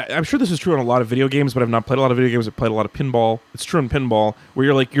 I'm sure this is true in a lot of video games, but I've not played a lot of video games. I've played a lot of pinball. It's true in pinball,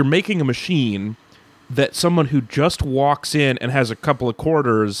 where you're making a machine that someone who just walks in and has a couple of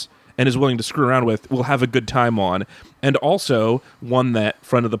quarters and is willing to screw around with will have a good time on. And also, one that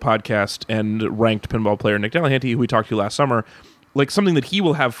friend of the podcast and ranked pinball player Nick Delahanty, who we talked to last summer, like something that he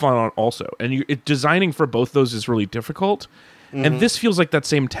will have fun on also. And designing for both those is really difficult. Mm-hmm. And this feels like that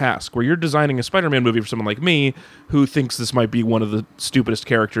same task, where you're designing a Spider-Man movie for someone like me, who thinks this might be one of the stupidest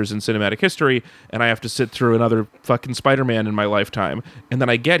characters in cinematic history, and I have to sit through another fucking Spider-Man in my lifetime. And then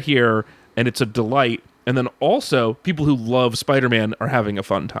I get here, and it's a delight, and then also people who love Spider-Man are having a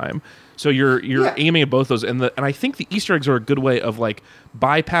fun time. So you're aiming at both those, and I think the Easter eggs are a good way of like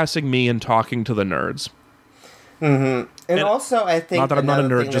bypassing me and talking to the nerds. Mm-hmm. And also, I think not that I'm not a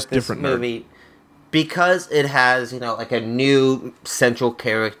nerd, just different movie, because it has like a new central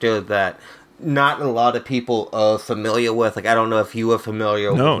character that not a lot of people are familiar with. Like, I don't know if you were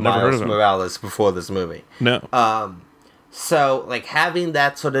familiar with Miles Morales before this movie. No. So, like, having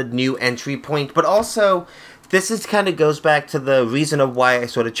that sort of new entry point, but also, this is kind of goes back to the reason of why I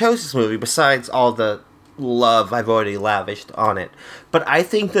sort of chose this movie, besides all the love I've already lavished on it. But I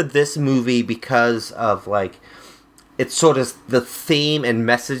think that this movie, because of, like, it's sort of the theme and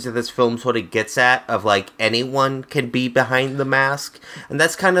message that this film sort of gets at of like anyone can be behind the mask, and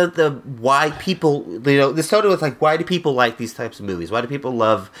that's kind of the why people, this started with like, why do people like these types of movies? Why do people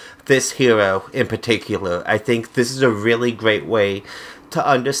love this hero in particular? I think this is a really great way to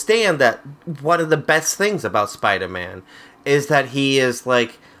understand that one of the best things about Spider-Man is that he is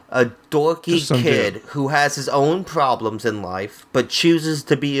like a dorky kid who has his own problems in life, but chooses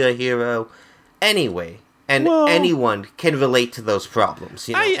to be a hero anyway. And anyone can relate to those problems.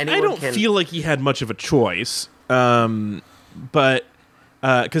 I don't feel like he had much of a choice, but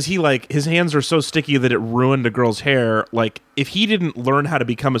because he his hands are so sticky that it ruined a girl's hair. Like, if he didn't learn how to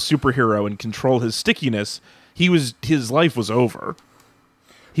become a superhero and control his stickiness, his life was over.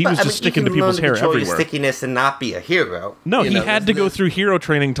 He was just sticking to people's hair everywhere. Your stickiness and not be a hero. No, he had to go through hero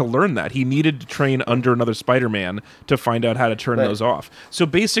training to learn that. He needed to train under another Spider-Man to find out how to turn those off. So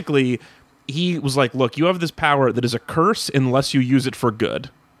basically, he was like, look, you have this power that is a curse unless you use it for good.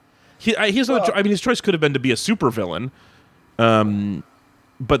 His choice could have been to be a supervillain,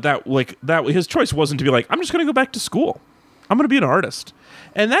 but that his choice wasn't to be like, I'm just going to go back to school. I'm going to be an artist.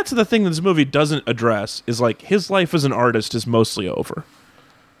 And that's the thing that this movie doesn't address, is like, his life as an artist is mostly over.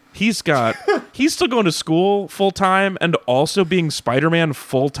 He's still going to school full time and also being Spider-Man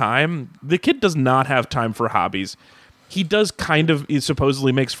full time. The kid does not have time for hobbies. He does he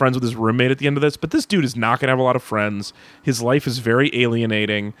supposedly makes friends with his roommate at the end of this, but this dude is not going to have a lot of friends. His life is very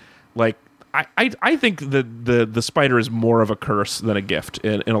alienating. Like, I think that the spider is more of a curse than a gift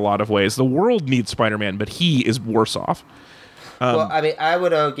in a lot of ways. The world needs Spider-Man, but he is worse off. Well, I mean, I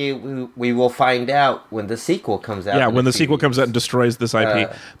would argue we will find out when the sequel comes out. Yeah, when the sequel comes out and destroys this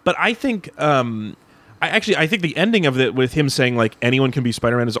IP. But I think, I think the ending of it with him saying, like, anyone can be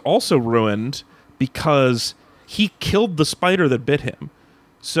Spider-Man is also ruined because he killed the spider that bit him.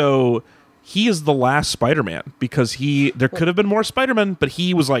 So he is the last Spider-Man because there could have been more Spider-Man, but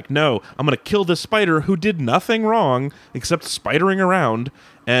he was like, no, I'm going to kill this spider who did nothing wrong except spidering around,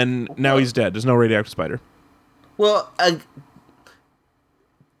 and now he's dead. There's no radioactive spider. Well,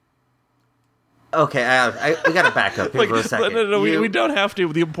 okay, we got to back up here for a second. No, we don't have to.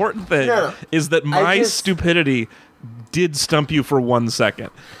 The important thing is that my stupidity did stump you for 1 second.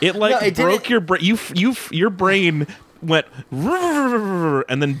 It broke your brain. Your brain went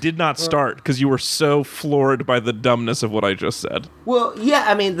and then did not start because you were so floored by the dumbness of what I just said. Well, yeah,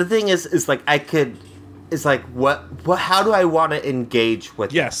 I mean, the thing is like what how do I want to engage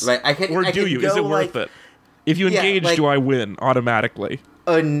with yes, it? Like, is it worth it? If you engage, do I win automatically?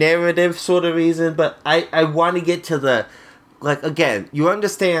 A narrative sort of reason, but I want to get to the, like, again, you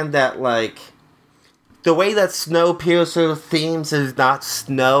understand that, like, the way that Snowpiercer themes is not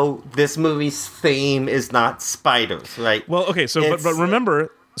snow, this movie's theme is not spiders, right? Well, okay, so but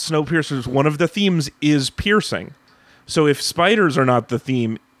remember, Snowpiercer's one of the themes is piercing. So if spiders are not the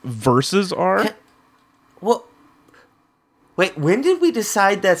theme, verses are? Wait, when did we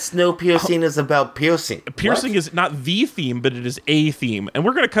decide that Snowpiercer is about piercing? Piercing is not the theme, but it is a theme. And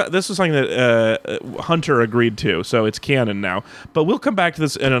we're going to cut... This is something that Hunter agreed to, so it's canon now. But we'll come back to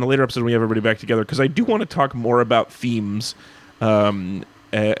this in a later episode when we have everybody back together, because I do want to talk more about themes. I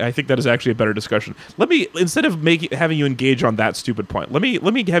think that is actually a better discussion. Let me, instead of having you engage on that stupid point, let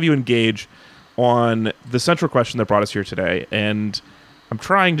me have you engage on the central question that brought us here today. And I'm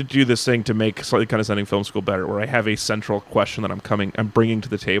trying to do this thing to make Slightly Condescending Film School better, where I have a central question that I'm bringing to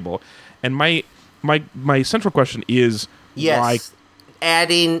the table, and my central question is why.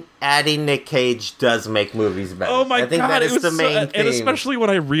 Adding Nick Cage does make movies better. Oh my I think god, that is the main theme. And especially when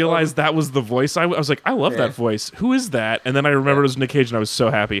I realized that was the voice, I was like, I love that voice. Who is that? And then I remembered it was Nick Cage, and I was so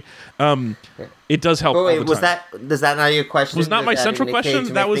happy. It does help. Wait, all the time. Was that not your question? Was not my central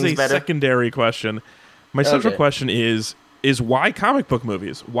question. That was a secondary question. My central question is why comic book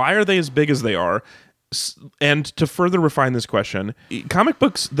movies? Why are they as big as they are? And to further refine this question, comic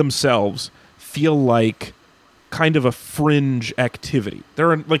books themselves feel like kind of a fringe activity.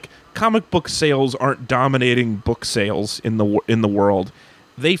 There are, like, comic book sales aren't dominating book sales in the world.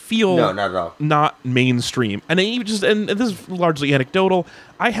 They feel no, not at all. Not mainstream. And this is largely anecdotal.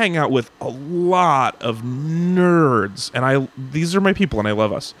 I hang out with a lot of nerds, and these are my people, and I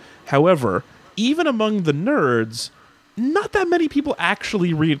love us. However, even among the nerds, not that many people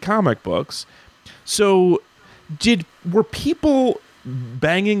actually read comic books. So, were people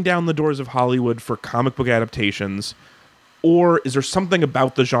banging down the doors of Hollywood for comic book adaptations, or is there something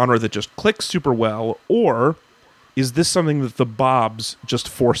about the genre that just clicks super well, or is this something that the Bobs just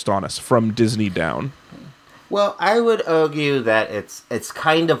forced on us from Disney down? Well, I would argue that it's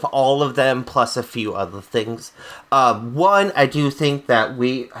kind of all of them plus a few other things. One, I do think that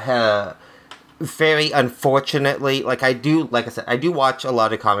we very unfortunately, like I said, I do watch a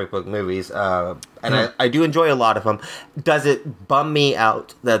lot of comic book movies, and I do enjoy a lot of them. Does it bum me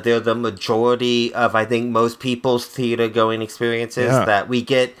out that they're the majority of, I think, most people's theater-going experiences, that we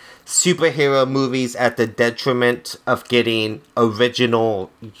get superhero movies at the detriment of getting original,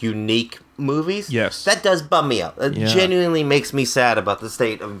 unique movies? Yes. That does bum me out. It genuinely makes me sad about the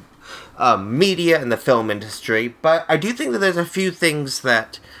state of media and the film industry. But I do think that there's a few things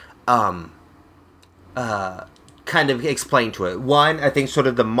that kind of explain to it. One, I think sort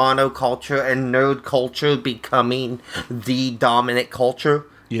of the monoculture and nerd culture becoming the dominant culture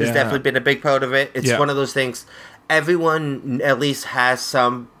has definitely been a big part of it. It's one of those things, everyone at least has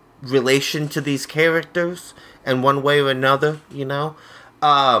some relation to these characters in one way or another, you know?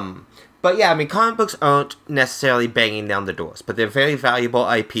 But yeah, I mean, comic books aren't necessarily banging down the doors, but they're very valuable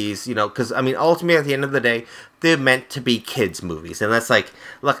IPs, you know, because, I mean, ultimately, at the end of the day, they're meant to be kids' movies. And that's like,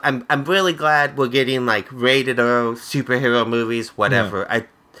 look, I'm really glad we're getting, like, rated R superhero movies, whatever. Yeah.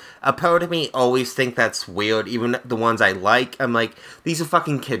 A part of me always think that's weird, even the ones I like. I'm like, these are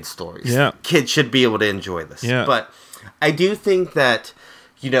fucking kid stories. Yeah. Kids should be able to enjoy this. Yeah. But I do think that,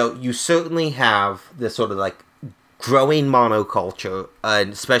 you know, you certainly have this sort of, like, growing monoculture,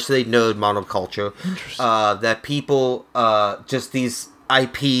 and especially nerd monoculture, that people, just these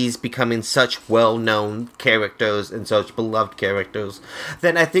IPs becoming such well-known characters and such beloved characters,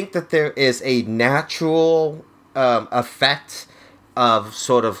 then I think that there is a natural effect of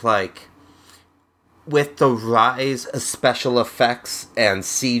sort of like, with the rise of special effects and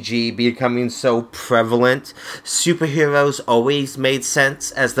CG becoming so prevalent, superheroes always made sense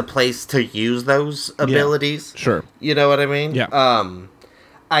as the place to use those abilities. Yeah, sure. You know what I mean? Yeah.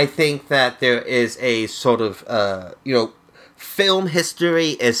 I think that there is a sort of, you know, film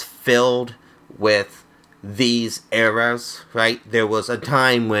history is filled with these eras, right? There was a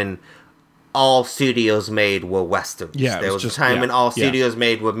time when all studios made were westerns. Yeah, there was a time when all studios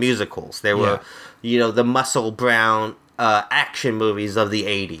made were musicals. There were, you know, the Muscle Brown action movies of the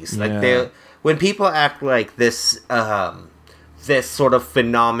 80s. Like when people act like this this sort of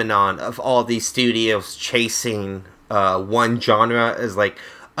phenomenon of all these studios chasing one genre is like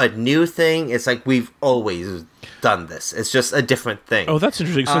a new thing, it's like we've always done this. It's just a different thing. Oh, that's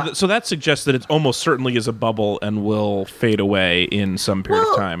interesting. So that suggests that it almost certainly is a bubble and will fade away in some period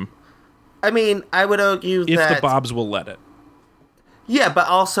of time. I mean, I would argue that if the Bobs will let it. Yeah, but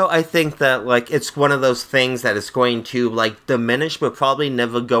also I think that, like, it's one of those things that is going to, like, diminish but probably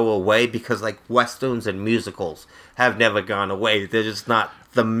never go away because, like, westerns and musicals have never gone away. They're just not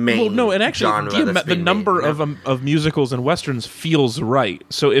the main genre. Well, no, and actually, the number of musicals and westerns feels right.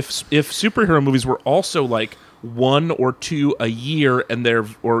 So if superhero movies were also, like, one or two a year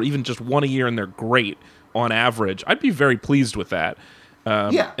or even just one a year and they're great on average, I'd be very pleased with that.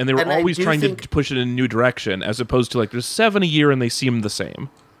 And they were always trying to push it in a new direction, as opposed to, like, there's 7 a year and they seem the same.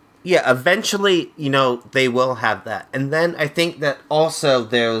 Yeah, eventually, you know, they will have that. And then I think that also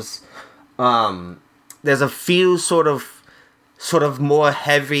there's a few sort of more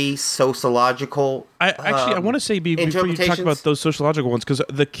heavy sociological I want to say, before you talk about those sociological ones, because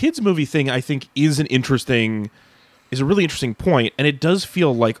the kids movie thing, I think, is a really interesting point, and it does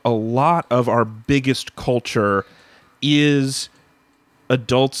feel like a lot of our biggest culture is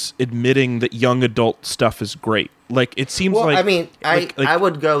adults admitting that young adult stuff is great. Like, it seems like... I mean, I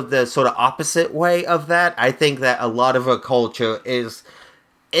would go the sort of opposite way of that. I think that a lot of our culture is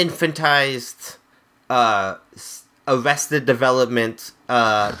infantized, arrested development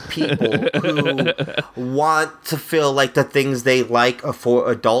people who want to feel like the things they like are for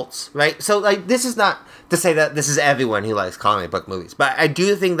adults, right? So, like, this is not to say that this is everyone who likes comic book movies, but I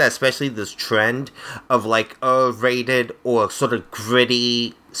do think that especially this trend of, like, R-rated or sort of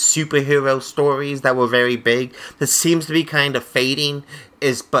gritty superhero stories that were very big, that seems to be kind of fading,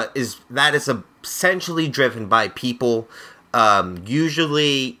 is essentially driven by people,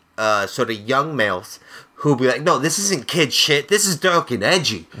 usually sort of young males, who'll be like, no, this isn't kid shit. This is dark and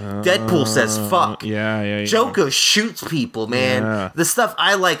edgy. Deadpool says fuck. Yeah. Joker shoots people, man. Yeah. The stuff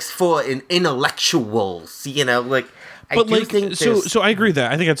I like's for intellectuals, like. But so I agree with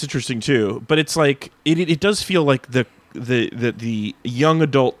that. I think that's interesting too. But it's like it does feel like the young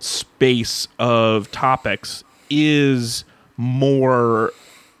adult space of topics is more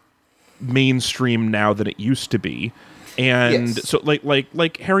mainstream now than it used to be. And so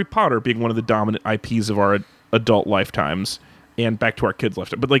like Harry Potter being one of the dominant IPs of our adult lifetimes, and back to our kids'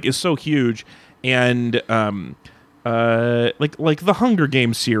 lifetime, but like is so huge, and like the Hunger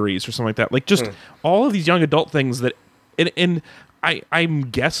Games series or something like that, like just all of these young adult things that, and I'm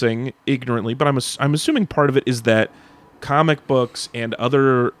guessing ignorantly, but I'm assuming part of it is that comic books and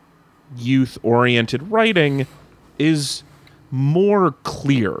other youth-oriented writing is more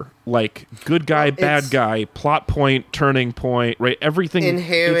clear, like good guy, bad guy, plot point, turning point, right? Everything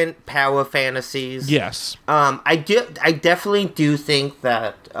inherent power fantasies. Yes. I definitely do think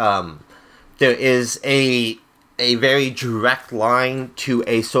that there is a very direct line to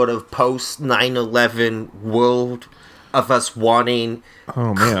a sort of post 9/11 world of us wanting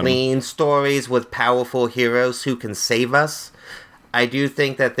clean stories with powerful heroes who can save us. I do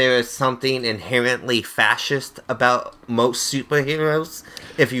think that there is something inherently fascist about most superheroes.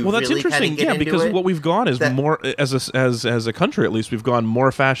 If you that's really interesting, get into because it, what we've gone is more as a country, at least, we've gone more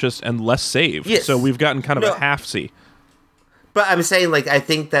fascist and less saved. Yes. So we've gotten kind of a half-see. But I'm saying, like, I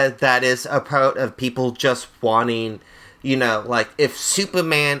think that is a part of people just wanting, like, if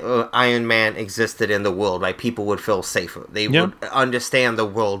Superman or Iron Man existed in the world, like, people would feel safer. They would understand the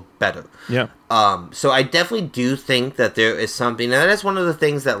world better. Yeah. So I definitely do think that there is something, and that is one of the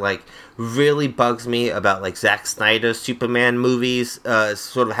things that, like, really bugs me about, like, Zack Snyder's Superman movies,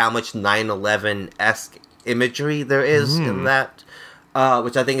 sort of how much 9/11-esque imagery there is in that,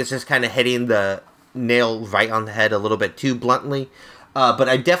 which I think is just kind of hitting the nail right on the head a little bit too bluntly. But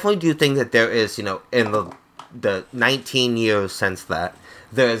I definitely do think that there is, in the 19 years since that,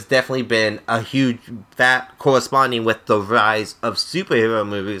 there has definitely been a huge, that corresponding with the rise of superhero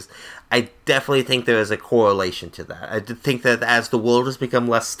movies, I definitely think there is a correlation to that. I think that as the world has become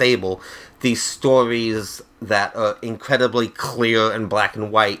less stable, these stories that are incredibly clear and black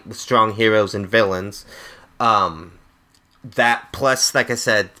and white, with strong heroes and villains, that plus, like I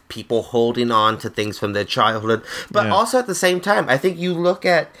said, people holding on to things from their childhood, but also at the same time, I think you look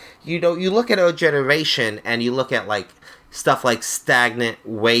at our generation and you look at like stuff like stagnant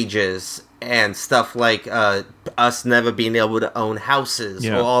wages and stuff like us never being able to own houses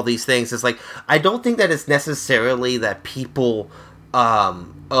or all these things. It's like, I don't think that it's necessarily that people are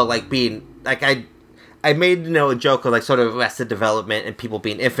like being like, I made, a joke of like sort of Arrested Development and people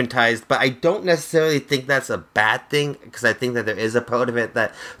being infantized, but I don't necessarily think that's a bad thing, because I think that there is a part of it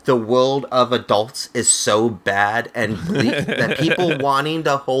that the world of adults is so bad and bleak that people wanting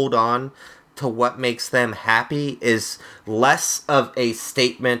to hold on to what makes them happy is less of a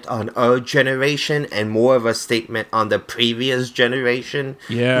statement on our generation and more of a statement on the previous generation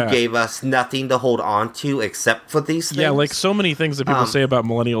who gave us nothing to hold on to except for these things. Yeah, like so many things that people say about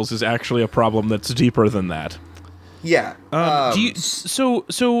millennials is actually a problem that's deeper than that. Yeah. So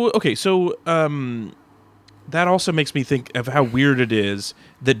that also makes me think of how weird it is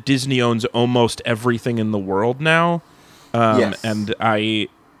that Disney owns almost everything in the world now. And I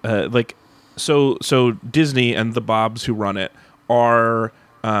like. So Disney and the Bobs who run it are,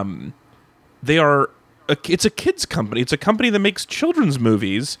 it's a kids company. It's a company that makes children's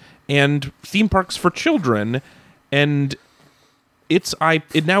movies and theme parks for children, and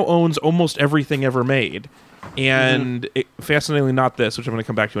it now owns almost everything ever made. And fascinatingly, not this, which I'm going to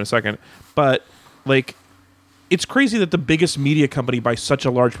come back to in a second, but like, it's crazy that the biggest media company by such a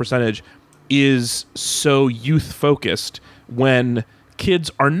large percentage is so youth focused when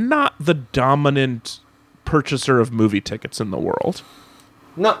kids are not the dominant purchaser of movie tickets in the world.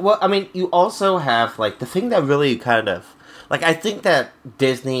 No, well, I mean, you also have, like, the thing that really kind of, like, I think that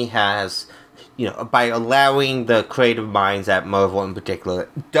Disney has, by allowing the creative minds at Marvel in particular,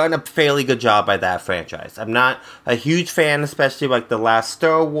 done a fairly good job by that franchise. I'm not a huge fan, especially, like, the last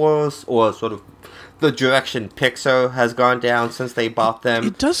Star Wars, or sort of the direction Pixar has gone down since they bought them.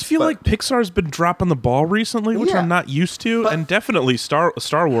 It does feel like Pixar's been dropping the ball recently, which I'm not used to, and definitely Star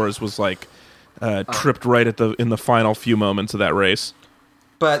Wars was like tripped right in the final few moments of that race.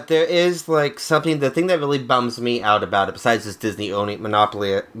 But there is like something. The thing that really bums me out about it, besides just Disney owning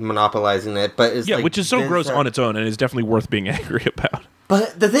monopolizing it, but is which is so gross on its own, and is definitely worth being angry about.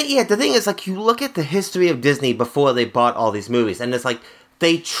 But the thing is, like, you look at the history of Disney before they bought all these movies, and it's like,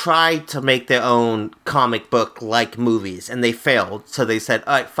 they tried to make their own comic book like movies, and they failed. So they said,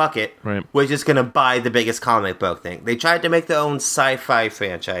 all right, fuck it. Right. We're just going to buy the biggest comic book thing. They tried to make their own sci-fi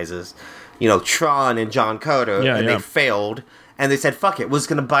franchises, Tron and John Carter, and they failed. And they said, fuck it, we're just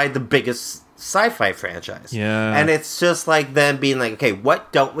going to buy the biggest sci-fi franchise. Yeah. And it's just like them being like, okay,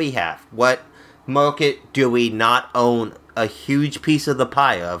 what don't we have? What market do we not own a huge piece of the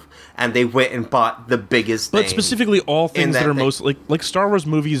pie of? And they went and bought the biggest thing. But specifically all things that are most like Star Wars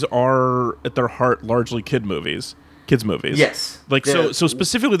movies are at their heart largely kids movies. Yes. So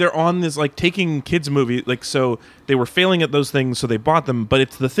specifically they're on this like taking kids movie, like, so they were failing at those things, so they bought them, but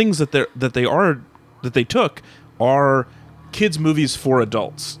it's the things that they took are kids movies for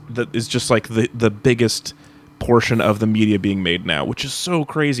adults. That is just like the biggest portion of the media being made now, which is so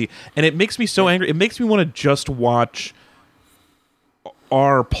crazy. And it makes me so angry. It makes me want to just watch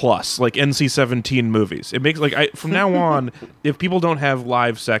R+, like NC-17 movies. It makes from now on, if people don't have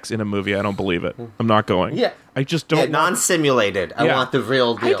live sex in a movie, I don't believe it. I'm not going. Yeah. I just don't. Yeah, non-simulated. I want the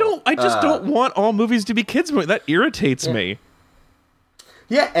real deal. I just don't want all movies to be kids movies. That irritates me.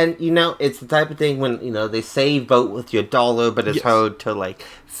 Yeah, and it's the type of thing when they say vote with your dollar, but it's hard to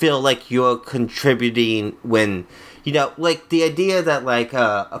feel like you're contributing when like the idea that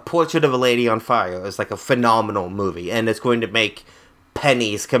a Portrait of a Lady on Fire is like a phenomenal movie, and it's going to make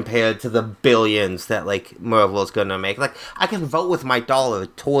pennies compared to the billions that Marvel is going to make. I can vote with my dollar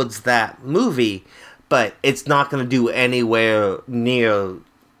towards that movie, but it's not going to do anywhere near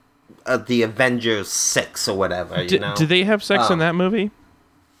the Avengers 6 or whatever. Do they have sex in that movie?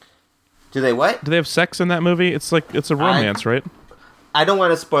 Do they what? Do they have sex in that movie? It's a romance, right? I don't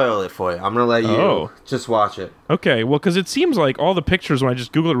want to spoil it for you. I'm going to let you just watch it. Okay, well, because it seems like all the pictures, when I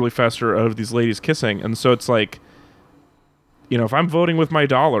just Google it really fast, are of these ladies kissing, and so it's like, if I'm voting with my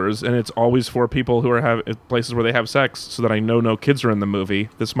dollars, and it's always for people who are places where they have sex, so that I know no kids are in the movie,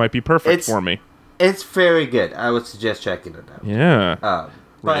 this might be perfect for me. It's very good. I would suggest checking it out. Yeah.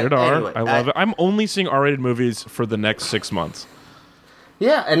 Rated R. Anyway, I love it. I'm only seeing R-rated movies for the next 6 months.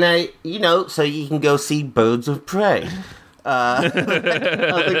 Yeah, and so you can go see Birds of Prey,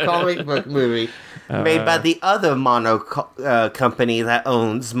 other comic book movie made by the other company that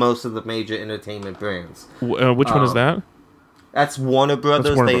owns most of the major entertainment brands. Which one is that? That's Warner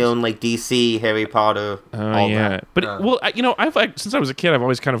Brothers. They own DC, Harry Potter. All that. But I've since I was a kid, I've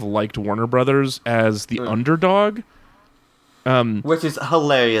always kind of liked Warner Brothers as the underdog. Which is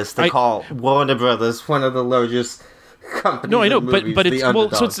hilarious to call Warner Brothers one of the largest companies. No, I know, movies, but it's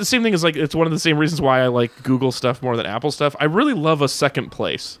so it's the same thing as it's one of the same reasons why I like Google stuff more than Apple stuff. I really love a second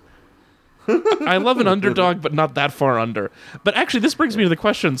place. I love an underdog, but not that far under. But actually, this brings me to the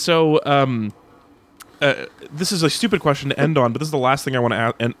question. So, this is a stupid question to end on, but this is the last thing I want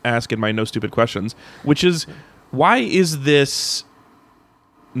to ask in my no stupid questions, which is, why is this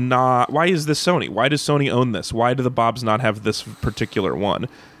Sony? Why does Sony own this? Why do the Bobs not have this particular one?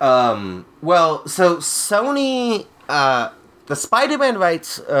 Well, so Sony, the Spider-Man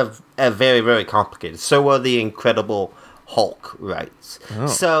rights are very, very complicated. So are the Incredible Hulk rights. Oh.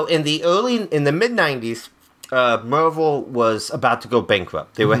 So in the mid-90s, Marvel was about to go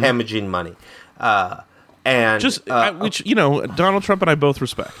bankrupt. They were hemorrhaging money. Which Donald Trump and I both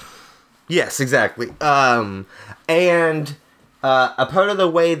respect. Yes, exactly. And a part of the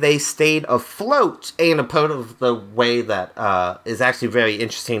way they stayed afloat, and a part of the way that is actually very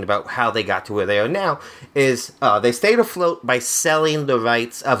interesting about how they got to where they are now, is they stayed afloat by selling the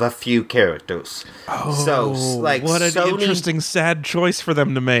rights of a few characters. Oh, so, what an interesting, sad choice for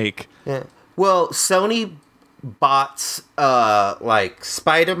them to make. Yeah. Well, Sony bought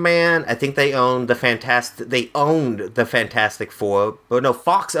Spider-Man. I think they owned the Fantastic Four. But no,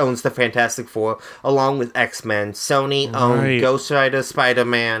 Fox owns the Fantastic Four along with X-Men. Sony owned Ghost Rider,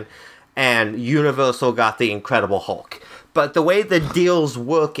 Spider-Man, and Universal got the Incredible Hulk. But the way the deals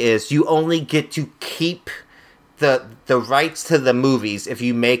work is you only get to keep the rights to the movies if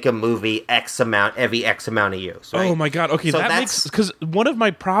you make a movie every X amount of years. Right? Oh my god. Okay, so that makes, because one of my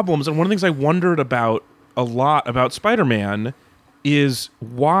problems and one of the things I wondered about a lot about Spider-Man is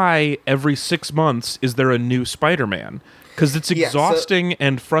why every 6 months is there a new Spider-Man? Because it's exhausting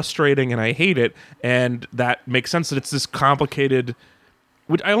and frustrating, and I hate it. And that makes sense that it's this complicated.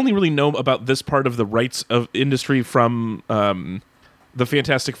 Which I only really know about this part of the rights of industry from the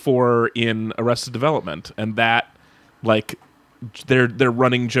Fantastic Four in Arrested Development, and that they're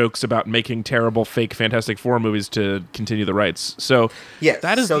running jokes about making terrible fake Fantastic Four movies to continue the rights. So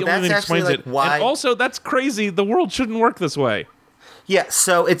that is the only thing that explains it. Why... And also, that's crazy. The world shouldn't work this way. Yeah,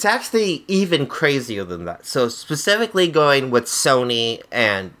 so it's actually even crazier than that. So specifically going with Sony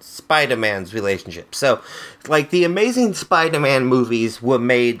and Spider-Man's relationship. So, like, the Amazing Spider-Man movies were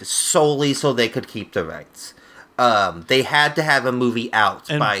made solely so they could keep the rights. They had to have a movie out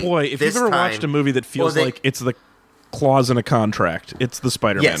and by boy, if this you've ever time, watched a movie that feels like it's the clause in a contract, it's the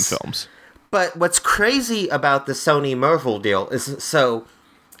Spider-Man films. But what's crazy about the Sony Marvel deal is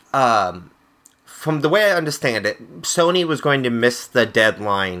from the way I understand it, Sony was going to miss the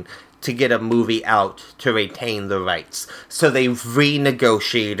deadline to get a movie out to retain the rights. So they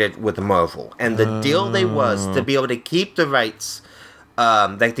renegotiated with Marvel. And the deal was to be able to keep the rights,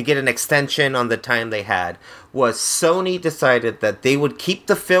 like to get an extension on the time they had, was Sony decided that they would keep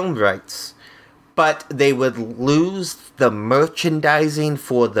the film rights, but they would lose the merchandising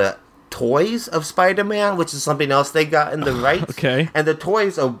for the toys of Spider-Man, which is something else they got in the rights. Okay. And the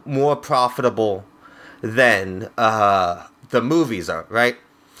toys are more profitable than the movies are, right?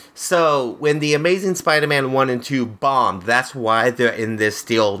 So when the Amazing Spider-Man 1 and 2 bombed, that's why they're in this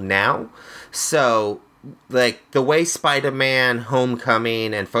deal now. So, like, the way Spider-Man,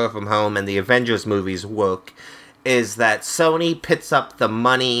 Homecoming, and Far From Home, and the Avengers movies work is that Sony pits up the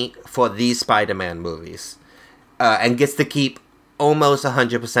money for these Spider-Man movies and gets to keep almost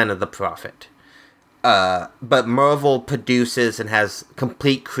 100% of the profit. But Marvel produces and has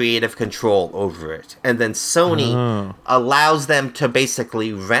complete creative control over it. And then Sony allows them to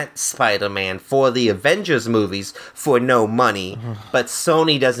basically rent Spider-Man for the Avengers movies for no money, but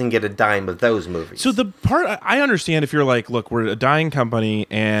Sony doesn't get a dime of those movies. So the part I understand, if you're like, look, we're a dying company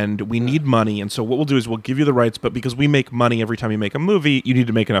and we need money, and so what we'll do is we'll give you the rights, but because we make money every time you make a movie, you need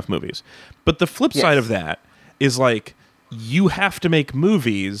to make enough movies. But the flip side of that is like, you have to make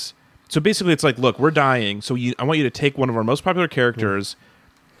movies. So basically, it's like, look, we're dying, so I want you to take one of our most popular characters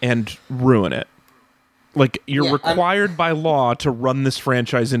and ruin it. Like, you're required by law to run this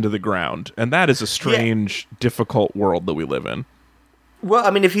franchise into the ground, and that is a strange, difficult world that we live in. Well,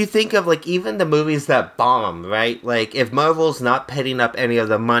 I mean, if you think of, like, even the movies that bomb, right? Like, if Marvel's not paying up any of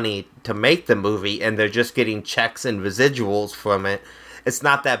the money to make the movie, and they're just getting checks and residuals from it, it's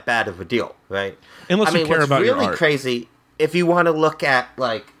not that bad of a deal, right? Unless you care about your art. What's really crazy, if you want to look at,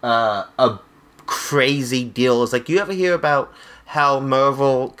 like, a crazy deal, is, like, you ever hear about how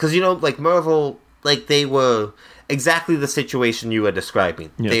Marvel... Because, you know, like, Marvel, like, they were exactly the situation you were describing.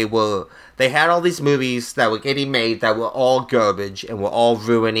 Yeah. They had all these movies that were getting made that were all garbage and were all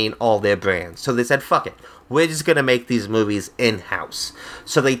ruining all their brands. So they said, fuck it. We're just going to make these movies in-house.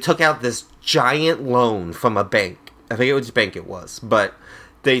 So they took out this giant loan from a bank. I forget which bank it was, but...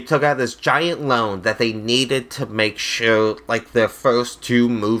 They took out this giant loan that they needed to make sure, like, their first two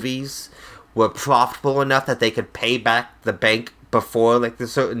movies were profitable enough that they could pay back the bank before, like, the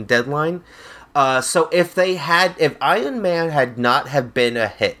certain deadline. So if Iron Man had not have been a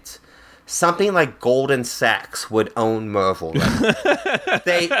hit, something like Goldman Sachs would own Marvel.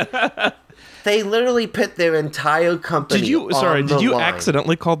 Right? They literally put their entire company. Did you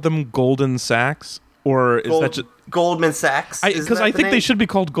accidentally call them Goldman Sachs? Or is that just Goldman Sachs? Because I think they should be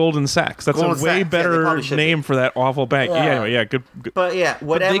called Goldman Sachs. That's a way better name for that awful bank. Yeah, anyway, good. But yeah,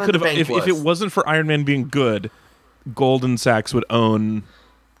 whatever. But they could have, if it wasn't for Iron Man being good, Goldman Sachs would own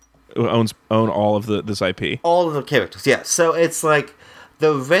all of this IP, all of the characters. Yeah, so it's like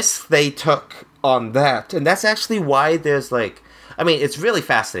the risk they took on that, and that's actually why there's like, I mean, it's really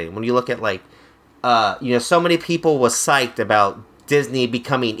fascinating when you look at like, so many people were psyched about Disney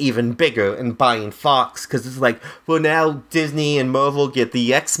becoming even bigger and buying Fox, because it's like, well, now Disney and Marvel get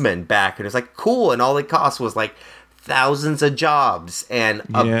the X-Men back, and it's like, cool, and all it cost was like thousands of jobs and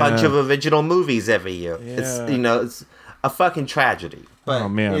a bunch of original movies every year. It's it's a fucking tragedy.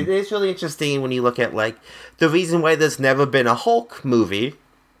 But it is really interesting when you look at like the reason why there's never been a Hulk movie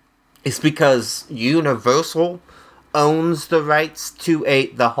is because Universal owns the rights to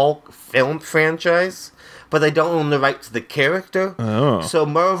the Hulk film franchise, but they don't own the right to the character. Oh. So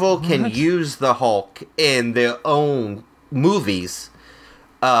Marvel can use the Hulk in their own movies,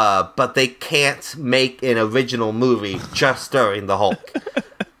 but they can't make an original movie just starring the Hulk.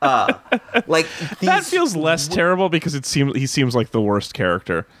 That feels less terrible because he seems like the worst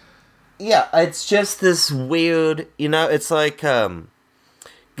character. Yeah, it's just this weird, it's like,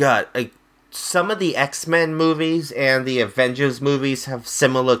 some of the X-Men movies and the Avengers movies have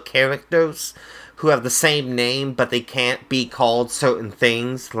similar characters who have the same name, but they can't be called certain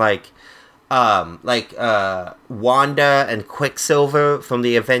things, like Wanda and Quicksilver from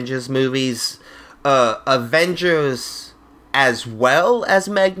the Avengers movies. Avengers as well as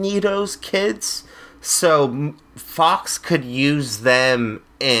Magneto's kids, so Fox could use them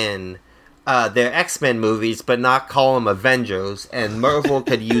in their X-Men movies, but not call them Avengers, and Marvel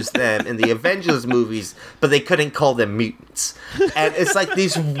could use them in the Avengers movies, but they couldn't call them mutants. And it's like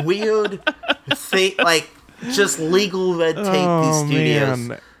these weird thing, like just legal red tape. These studios.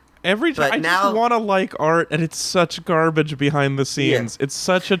 Man. Every time I just want to like art, and it's such garbage behind the scenes. Yeah. It's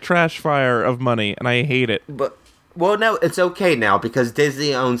such a trash fire of money, and I hate it. Well, no, it's okay now because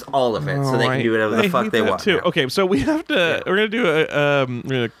Disney owns all of it, so they can do whatever the fuck they want. Too. Okay, so we have to. Yeah. We're gonna do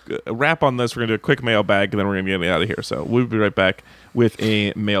a wrap on this. We're gonna do a quick mailbag, and then we're gonna get out of here. So we'll be right back with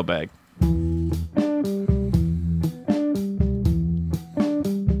a mailbag.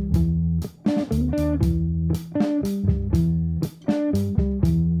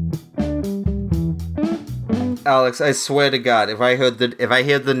 Alex, I swear to God, if I hear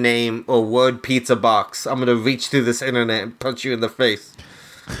the name or word pizza box, I'm gonna reach through this internet and punch you in the face.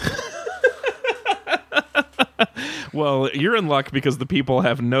 Well, you're in luck because the people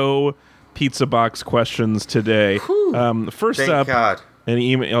have no pizza box questions today. First Thank up, God. An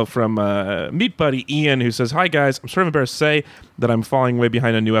email from Meat Buddy Ian, who says, "Hi guys, I'm sort of embarrassed to say that I'm falling way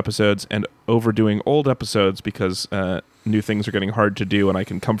behind on new episodes and overdoing old episodes because new things are getting hard to do, and I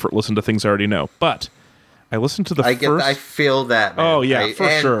can listen to things I already know. But I listened to I feel that, man. Oh, yeah, for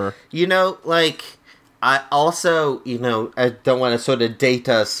sure. You know, like, I also, I don't want to sort of date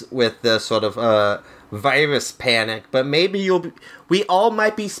us with the sort of virus panic, but maybe we all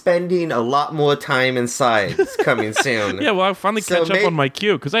might be spending a lot more time inside coming soon. Yeah, well, I'll finally catch up on my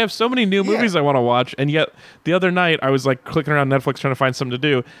queue, because I have so many new movies I want to watch, and yet the other night I was, like, clicking around Netflix trying to find something to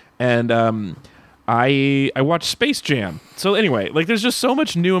do, and I watched Space Jam. So anyway, like there's just so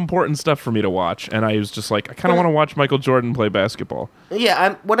much new important stuff for me to watch, and I was just like, I kind of want to watch Michael Jordan play basketball.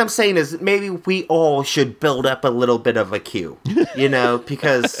 Yeah, what I'm saying is maybe we all should build up a little bit of a queue,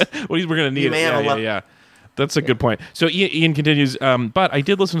 because we're gonna need it. Yeah. That's a good point. So Ian continues, but I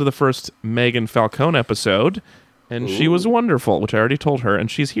did listen to the first Megan Falcone episode, and she was wonderful, which I already told her,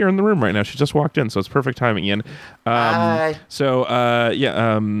 and she's here in the room right now. She just walked in, so it's perfect timing, Ian. Hi. So,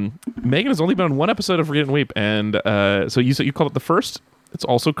 Megan has only been on one episode of Forget and Weep, and so you called it the first. It's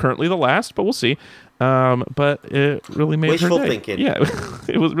also currently the last, but we'll see. But it really made Wishful her day. thinking. Yeah,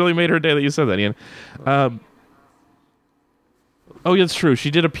 it really made her day that you said that, Ian. Oh, yeah, it's true.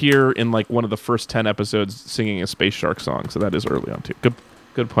 She did appear in like one of the first 10 episodes singing a Space Shark song, so that is early on too.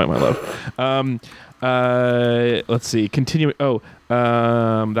 Good point, my love. Let's see. Continuing.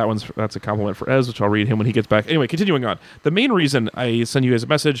 That's a compliment for Ez, which I'll read him when he gets back. Anyway, continuing on. The main reason I send you guys a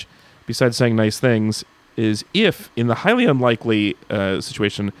message, besides saying nice things, is if in the highly unlikely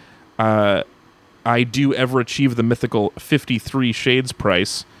situation, I do ever achieve the mythical 53 Shades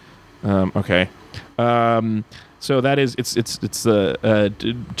price. Okay. So that is it's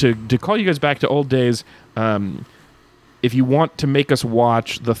to call you guys back to old days. If you want to make us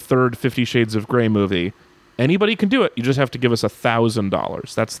watch the third 50 Shades of Grey movie, anybody can do it. You just have to give us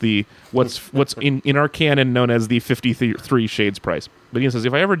 $1,000. That's the what's in our canon known as the 53 Shades price. But Ian says,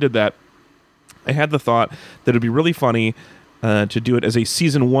 if I ever did that, I had the thought that it'd be really funny to do it as a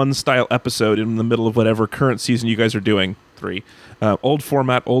season 1 style episode in the middle of whatever current season you guys are doing. 3. Old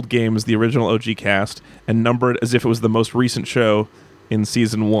format, old games, the original OG cast, and numbered as if it was the most recent show in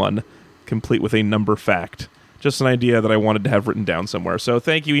season 1, complete with a number fact. Just an idea that I wanted to have written down somewhere. So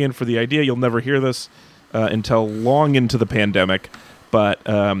thank you, Ian, for the idea. You'll never hear this until long into the pandemic, but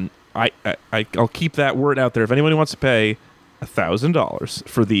I'll keep that word out there. If anyone wants to pay $1,000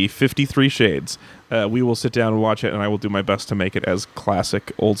 for the 53 Shades, we will sit down and watch it, and I will do my best to make it as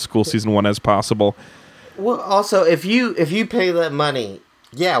classic, old school season 1 as possible. Well, also, if you pay that money,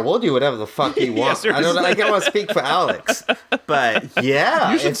 yeah, we'll do whatever the fuck you want. Yeah, I don't want to speak for Alex, but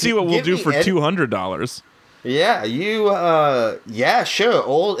yeah, you should see what we'll do for $200. Yeah, yeah,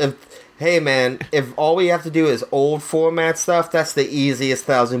 sure. Hey man, if all we have to do is old format stuff, that's the easiest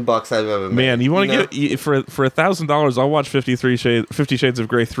 $1,000 I've ever made. Man, you want to get for $1,000? I'll watch 50 Shades of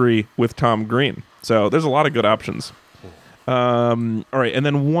Grey 3 with Tom Green. So there's a lot of good options. All right, and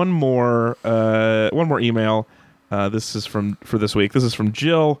then one more email. This is for this week. This is from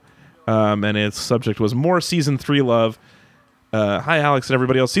Jill, and its subject was more season 3 love. Hi, Alex and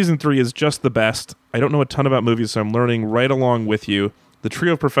everybody else. Season 3 is just the best. I don't know a ton about movies, so I'm learning right along with you. The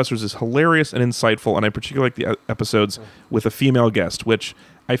trio of professors is hilarious and insightful, and I particularly like the episodes with a female guest, which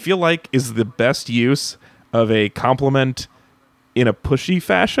I feel like is the best use of a compliment in a pushy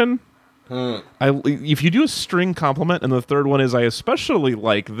fashion. If you do a string compliment, and the third one is, I especially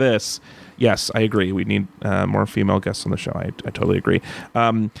like this, yes, I agree. We need more female guests on the show. I totally agree.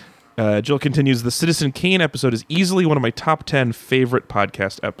 Jill continues, the Citizen Kane episode is easily one of my top 10 favorite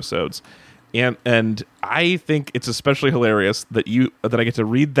podcast episodes. And I think it's especially hilarious that I get to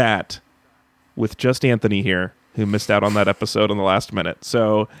read that with just Anthony here, who missed out on that episode on the last minute.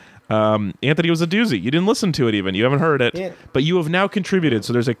 So, Anthony, was a doozy. You didn't listen to it even. You haven't heard it. But you have now contributed,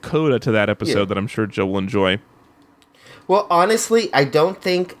 so there's a coda to that episode that I'm sure Joe will enjoy. Well, honestly, I don't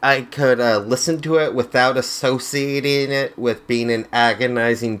think I could listen to it without associating it with being in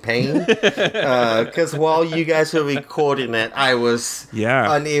agonizing pain. Because while you guys were recording it, I was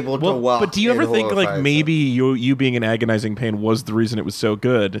unable to walk. But do you ever think like maybe you being in agonizing pain was the reason it was so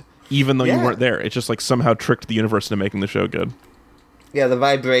good, even though you weren't there? It just like somehow tricked the universe into making the show good. Yeah, the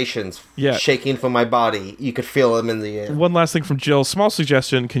vibrations shaking from my body. You could feel them in the air. One last thing from Jill. Small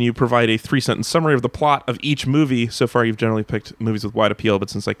suggestion. Can you provide a 3-sentence summary of the plot of each movie? So far, you've generally picked movies with wide appeal, but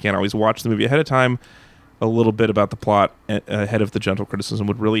since I can't always watch the movie ahead of time, a little bit about the plot ahead of the gentle criticism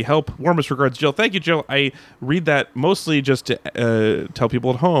would really help. Warmest regards, Jill. Thank you, Jill. I read that mostly just to tell people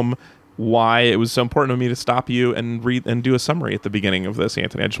at home why it was so important to me to stop you and read and do a summary at the beginning of this,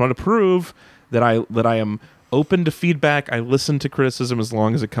 Anthony. I just want to prove that I am open to feedback. I listen to criticism as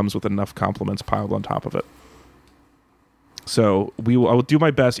long as it comes with enough compliments piled on top of it. So I will do my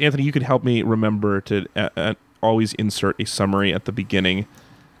best. Anthony, you could help me remember to always insert a summary at the beginning.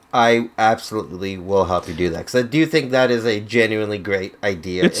 I absolutely will help you do that, because I do think that is a genuinely great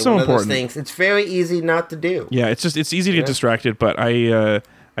idea. It's so important. Of those things, it's very easy not to do. Yeah, it's easy to get distracted, but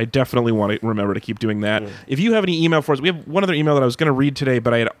I definitely want to remember to keep doing that. If you have any email for us, we have one other email that I was going to read today,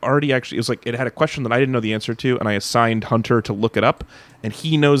 but I had already it had a question that I didn't know the answer to, and I assigned Hunter to look it up, and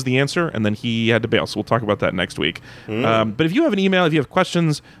he knows the answer, and then he had to bail, so we'll talk about that next week. But if you have an email, if you have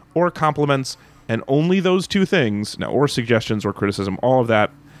questions or compliments, and only those two things, or suggestions or criticism, all of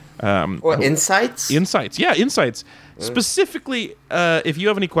that. Or insights? Insights. Specifically, if you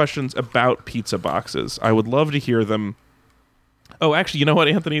have any questions about pizza boxes, I would love to hear them. Oh, actually, you know what,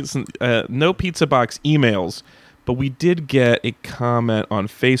 Anthony? No pizza box emails, but we did get a comment on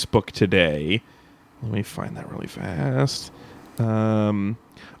Facebook today. Let me find that really fast. From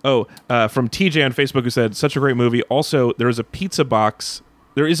TJ on Facebook, who said, "Such a great movie. Also, there is a pizza box.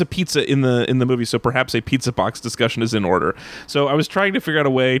 There is a pizza in the movie, so perhaps a pizza box discussion is in order." So I was trying to figure out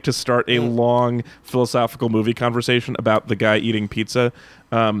a way to start a long philosophical movie conversation about the guy eating pizza.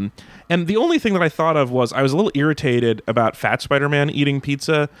 And the only thing that I thought of was I was a little irritated about Fat Spider-Man eating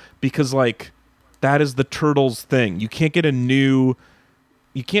pizza because, like, that is the Turtles thing. You can't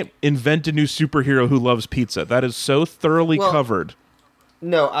invent a new superhero who loves pizza. That is so thoroughly covered.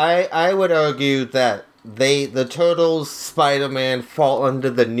 No, I would argue that the Turtles, Spider-Man fall under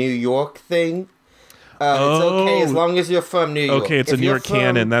the New York thing. It's okay as long as you're from New York. Okay, it's a New York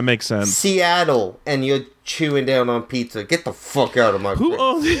canon. That makes sense. Seattle, and you're chewing down on pizza. Get the fuck out of my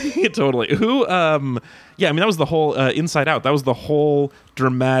face. Totally. That was the whole Inside Out. That was the whole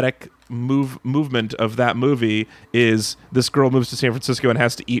dramatic movement of that movie is this girl moves to San Francisco and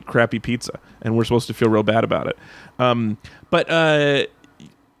has to eat crappy pizza, and we're supposed to feel real bad about it. But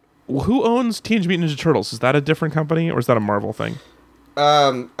who owns Teenage Mutant Ninja Turtles? Is that a different company, or is that a Marvel thing?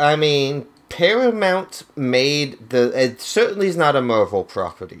 I mean, Paramount made it certainly is not a Marvel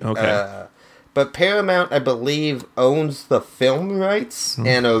property. Okay. But Paramount, I believe, owns the film rights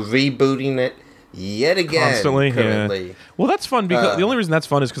and are rebooting it yet again. Constantly, currently. Yeah. Well, that's fun because the only reason that's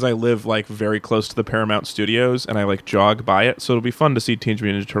fun is because I live like very close to the Paramount Studios and I like jog by it, so it'll be fun to see Teenage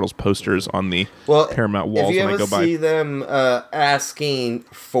Mutant Ninja Turtles posters on the Paramount walls when I go by. If you ever see them asking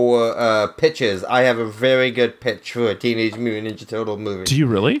for pitches, I have a very good pitch for a Teenage Mutant Ninja Turtle movie. Do you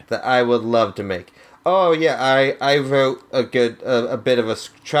really? That I would love to make. Oh yeah, I wrote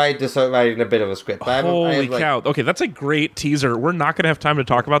tried to start writing a bit of a script. But Holy cow! Okay, that's a great teaser. We're not going to have time to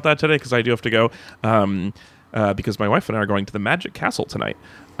talk about that today because I do have to go. Because my wife and I are going to the Magic Castle tonight.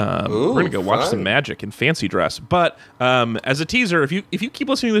 We're going to go watch some magic in fancy dress. But as a teaser, if you keep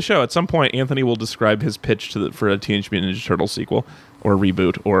listening to the show, at some point Anthony will describe his pitch for a Teenage Mutant Ninja Turtles sequel or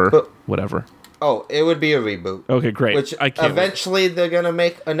reboot or whatever. Oh, it would be a reboot. Okay, great. Which eventually they're going to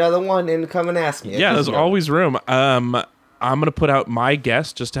make another one and come and ask me. Yeah, there's always room. I'm going to put out my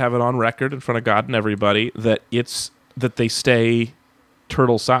guess, just to have it on record in front of God and everybody, that they stay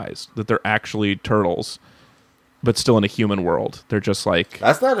turtle-sized, that they're actually turtles, but still in a human world. They're just like...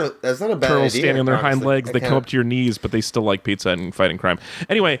 That's not a bad idea. Turtles standing on their hind legs, they come up to your knees, but they still like pizza and fighting crime.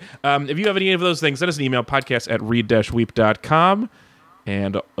 Anyway, if you have any of those things, send us an email, podcast@read-weep.com,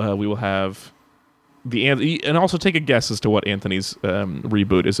 and we will have... and also take a guess as to what Anthony's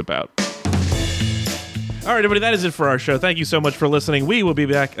reboot is about. All right, everybody, that is it for our show. Thank you so much for listening. We will be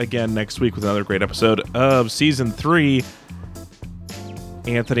back again next week with another great episode of Season 3.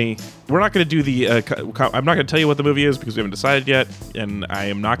 Anthony, we're not going to do the. I'm not going to tell you what the movie is because we haven't decided yet, and I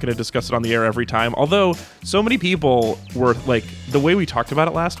am not going to discuss it on the air every time. Although so many people were like, the way we talked about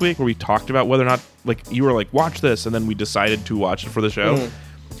it last week, where we talked about whether or not, like, you were like, watch this, and then we decided to watch it for the show.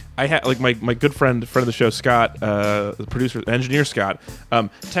 I had like my good friend of the show, Scott, the producer, engineer Scott,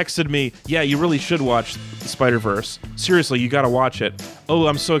 texted me, "Yeah, you really should watch Spiderverse. Seriously, you got to watch it. Oh,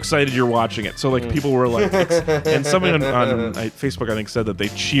 I'm so excited you're watching it." So like people were like, and someone on Facebook I think said that they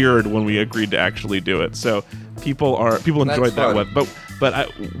cheered when we agreed to actually do it. So people enjoyed that one. But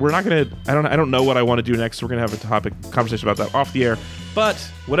we're not gonna. I don't know what I want to do next. We're gonna have a conversation about that off the air. But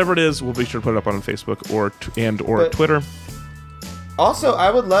whatever it is, we'll be sure to put it up on Facebook or Twitter. Also, I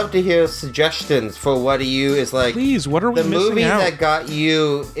would love to hear suggestions for what to you is like. Please, what are we missing out? The movie that got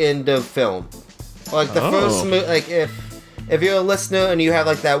you into film, like the first movie. Like if you're a listener and you have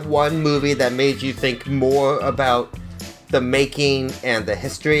like that one movie that made you think more about the making and the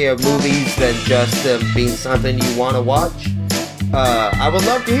history of movies than just them being something you want to watch. I would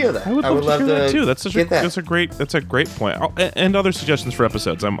love to hear that. I would love to hear that too. That's a great point. And other suggestions for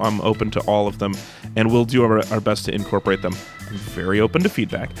episodes. I'm open to all of them, and we'll do our best to incorporate them. I'm very open to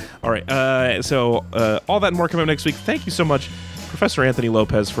feedback. All right. So all that and more coming up next week. Thank you so much, Professor Anthony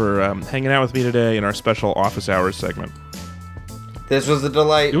Lopez, for hanging out with me today in our special office hours segment. This was a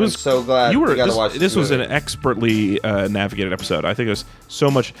delight. I'm so glad we got to watch this. This was an expertly navigated episode. I think it was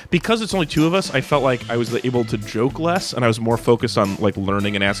so much because it's only two of us. I felt like I was able to joke less, and I was more focused on like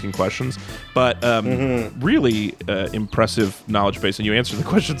learning and asking questions. But really impressive knowledge base, and you answered the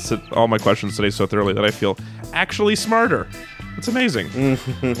questions, all my questions today, so thoroughly that I feel actually smarter. It's amazing.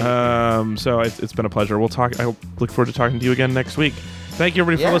 So it's been a pleasure. We'll talk. I look forward to talking to you again next week. Thank you,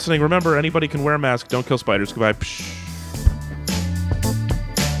 everybody, for listening. Remember, anybody can wear a mask. Don't kill spiders. Goodbye. Psh.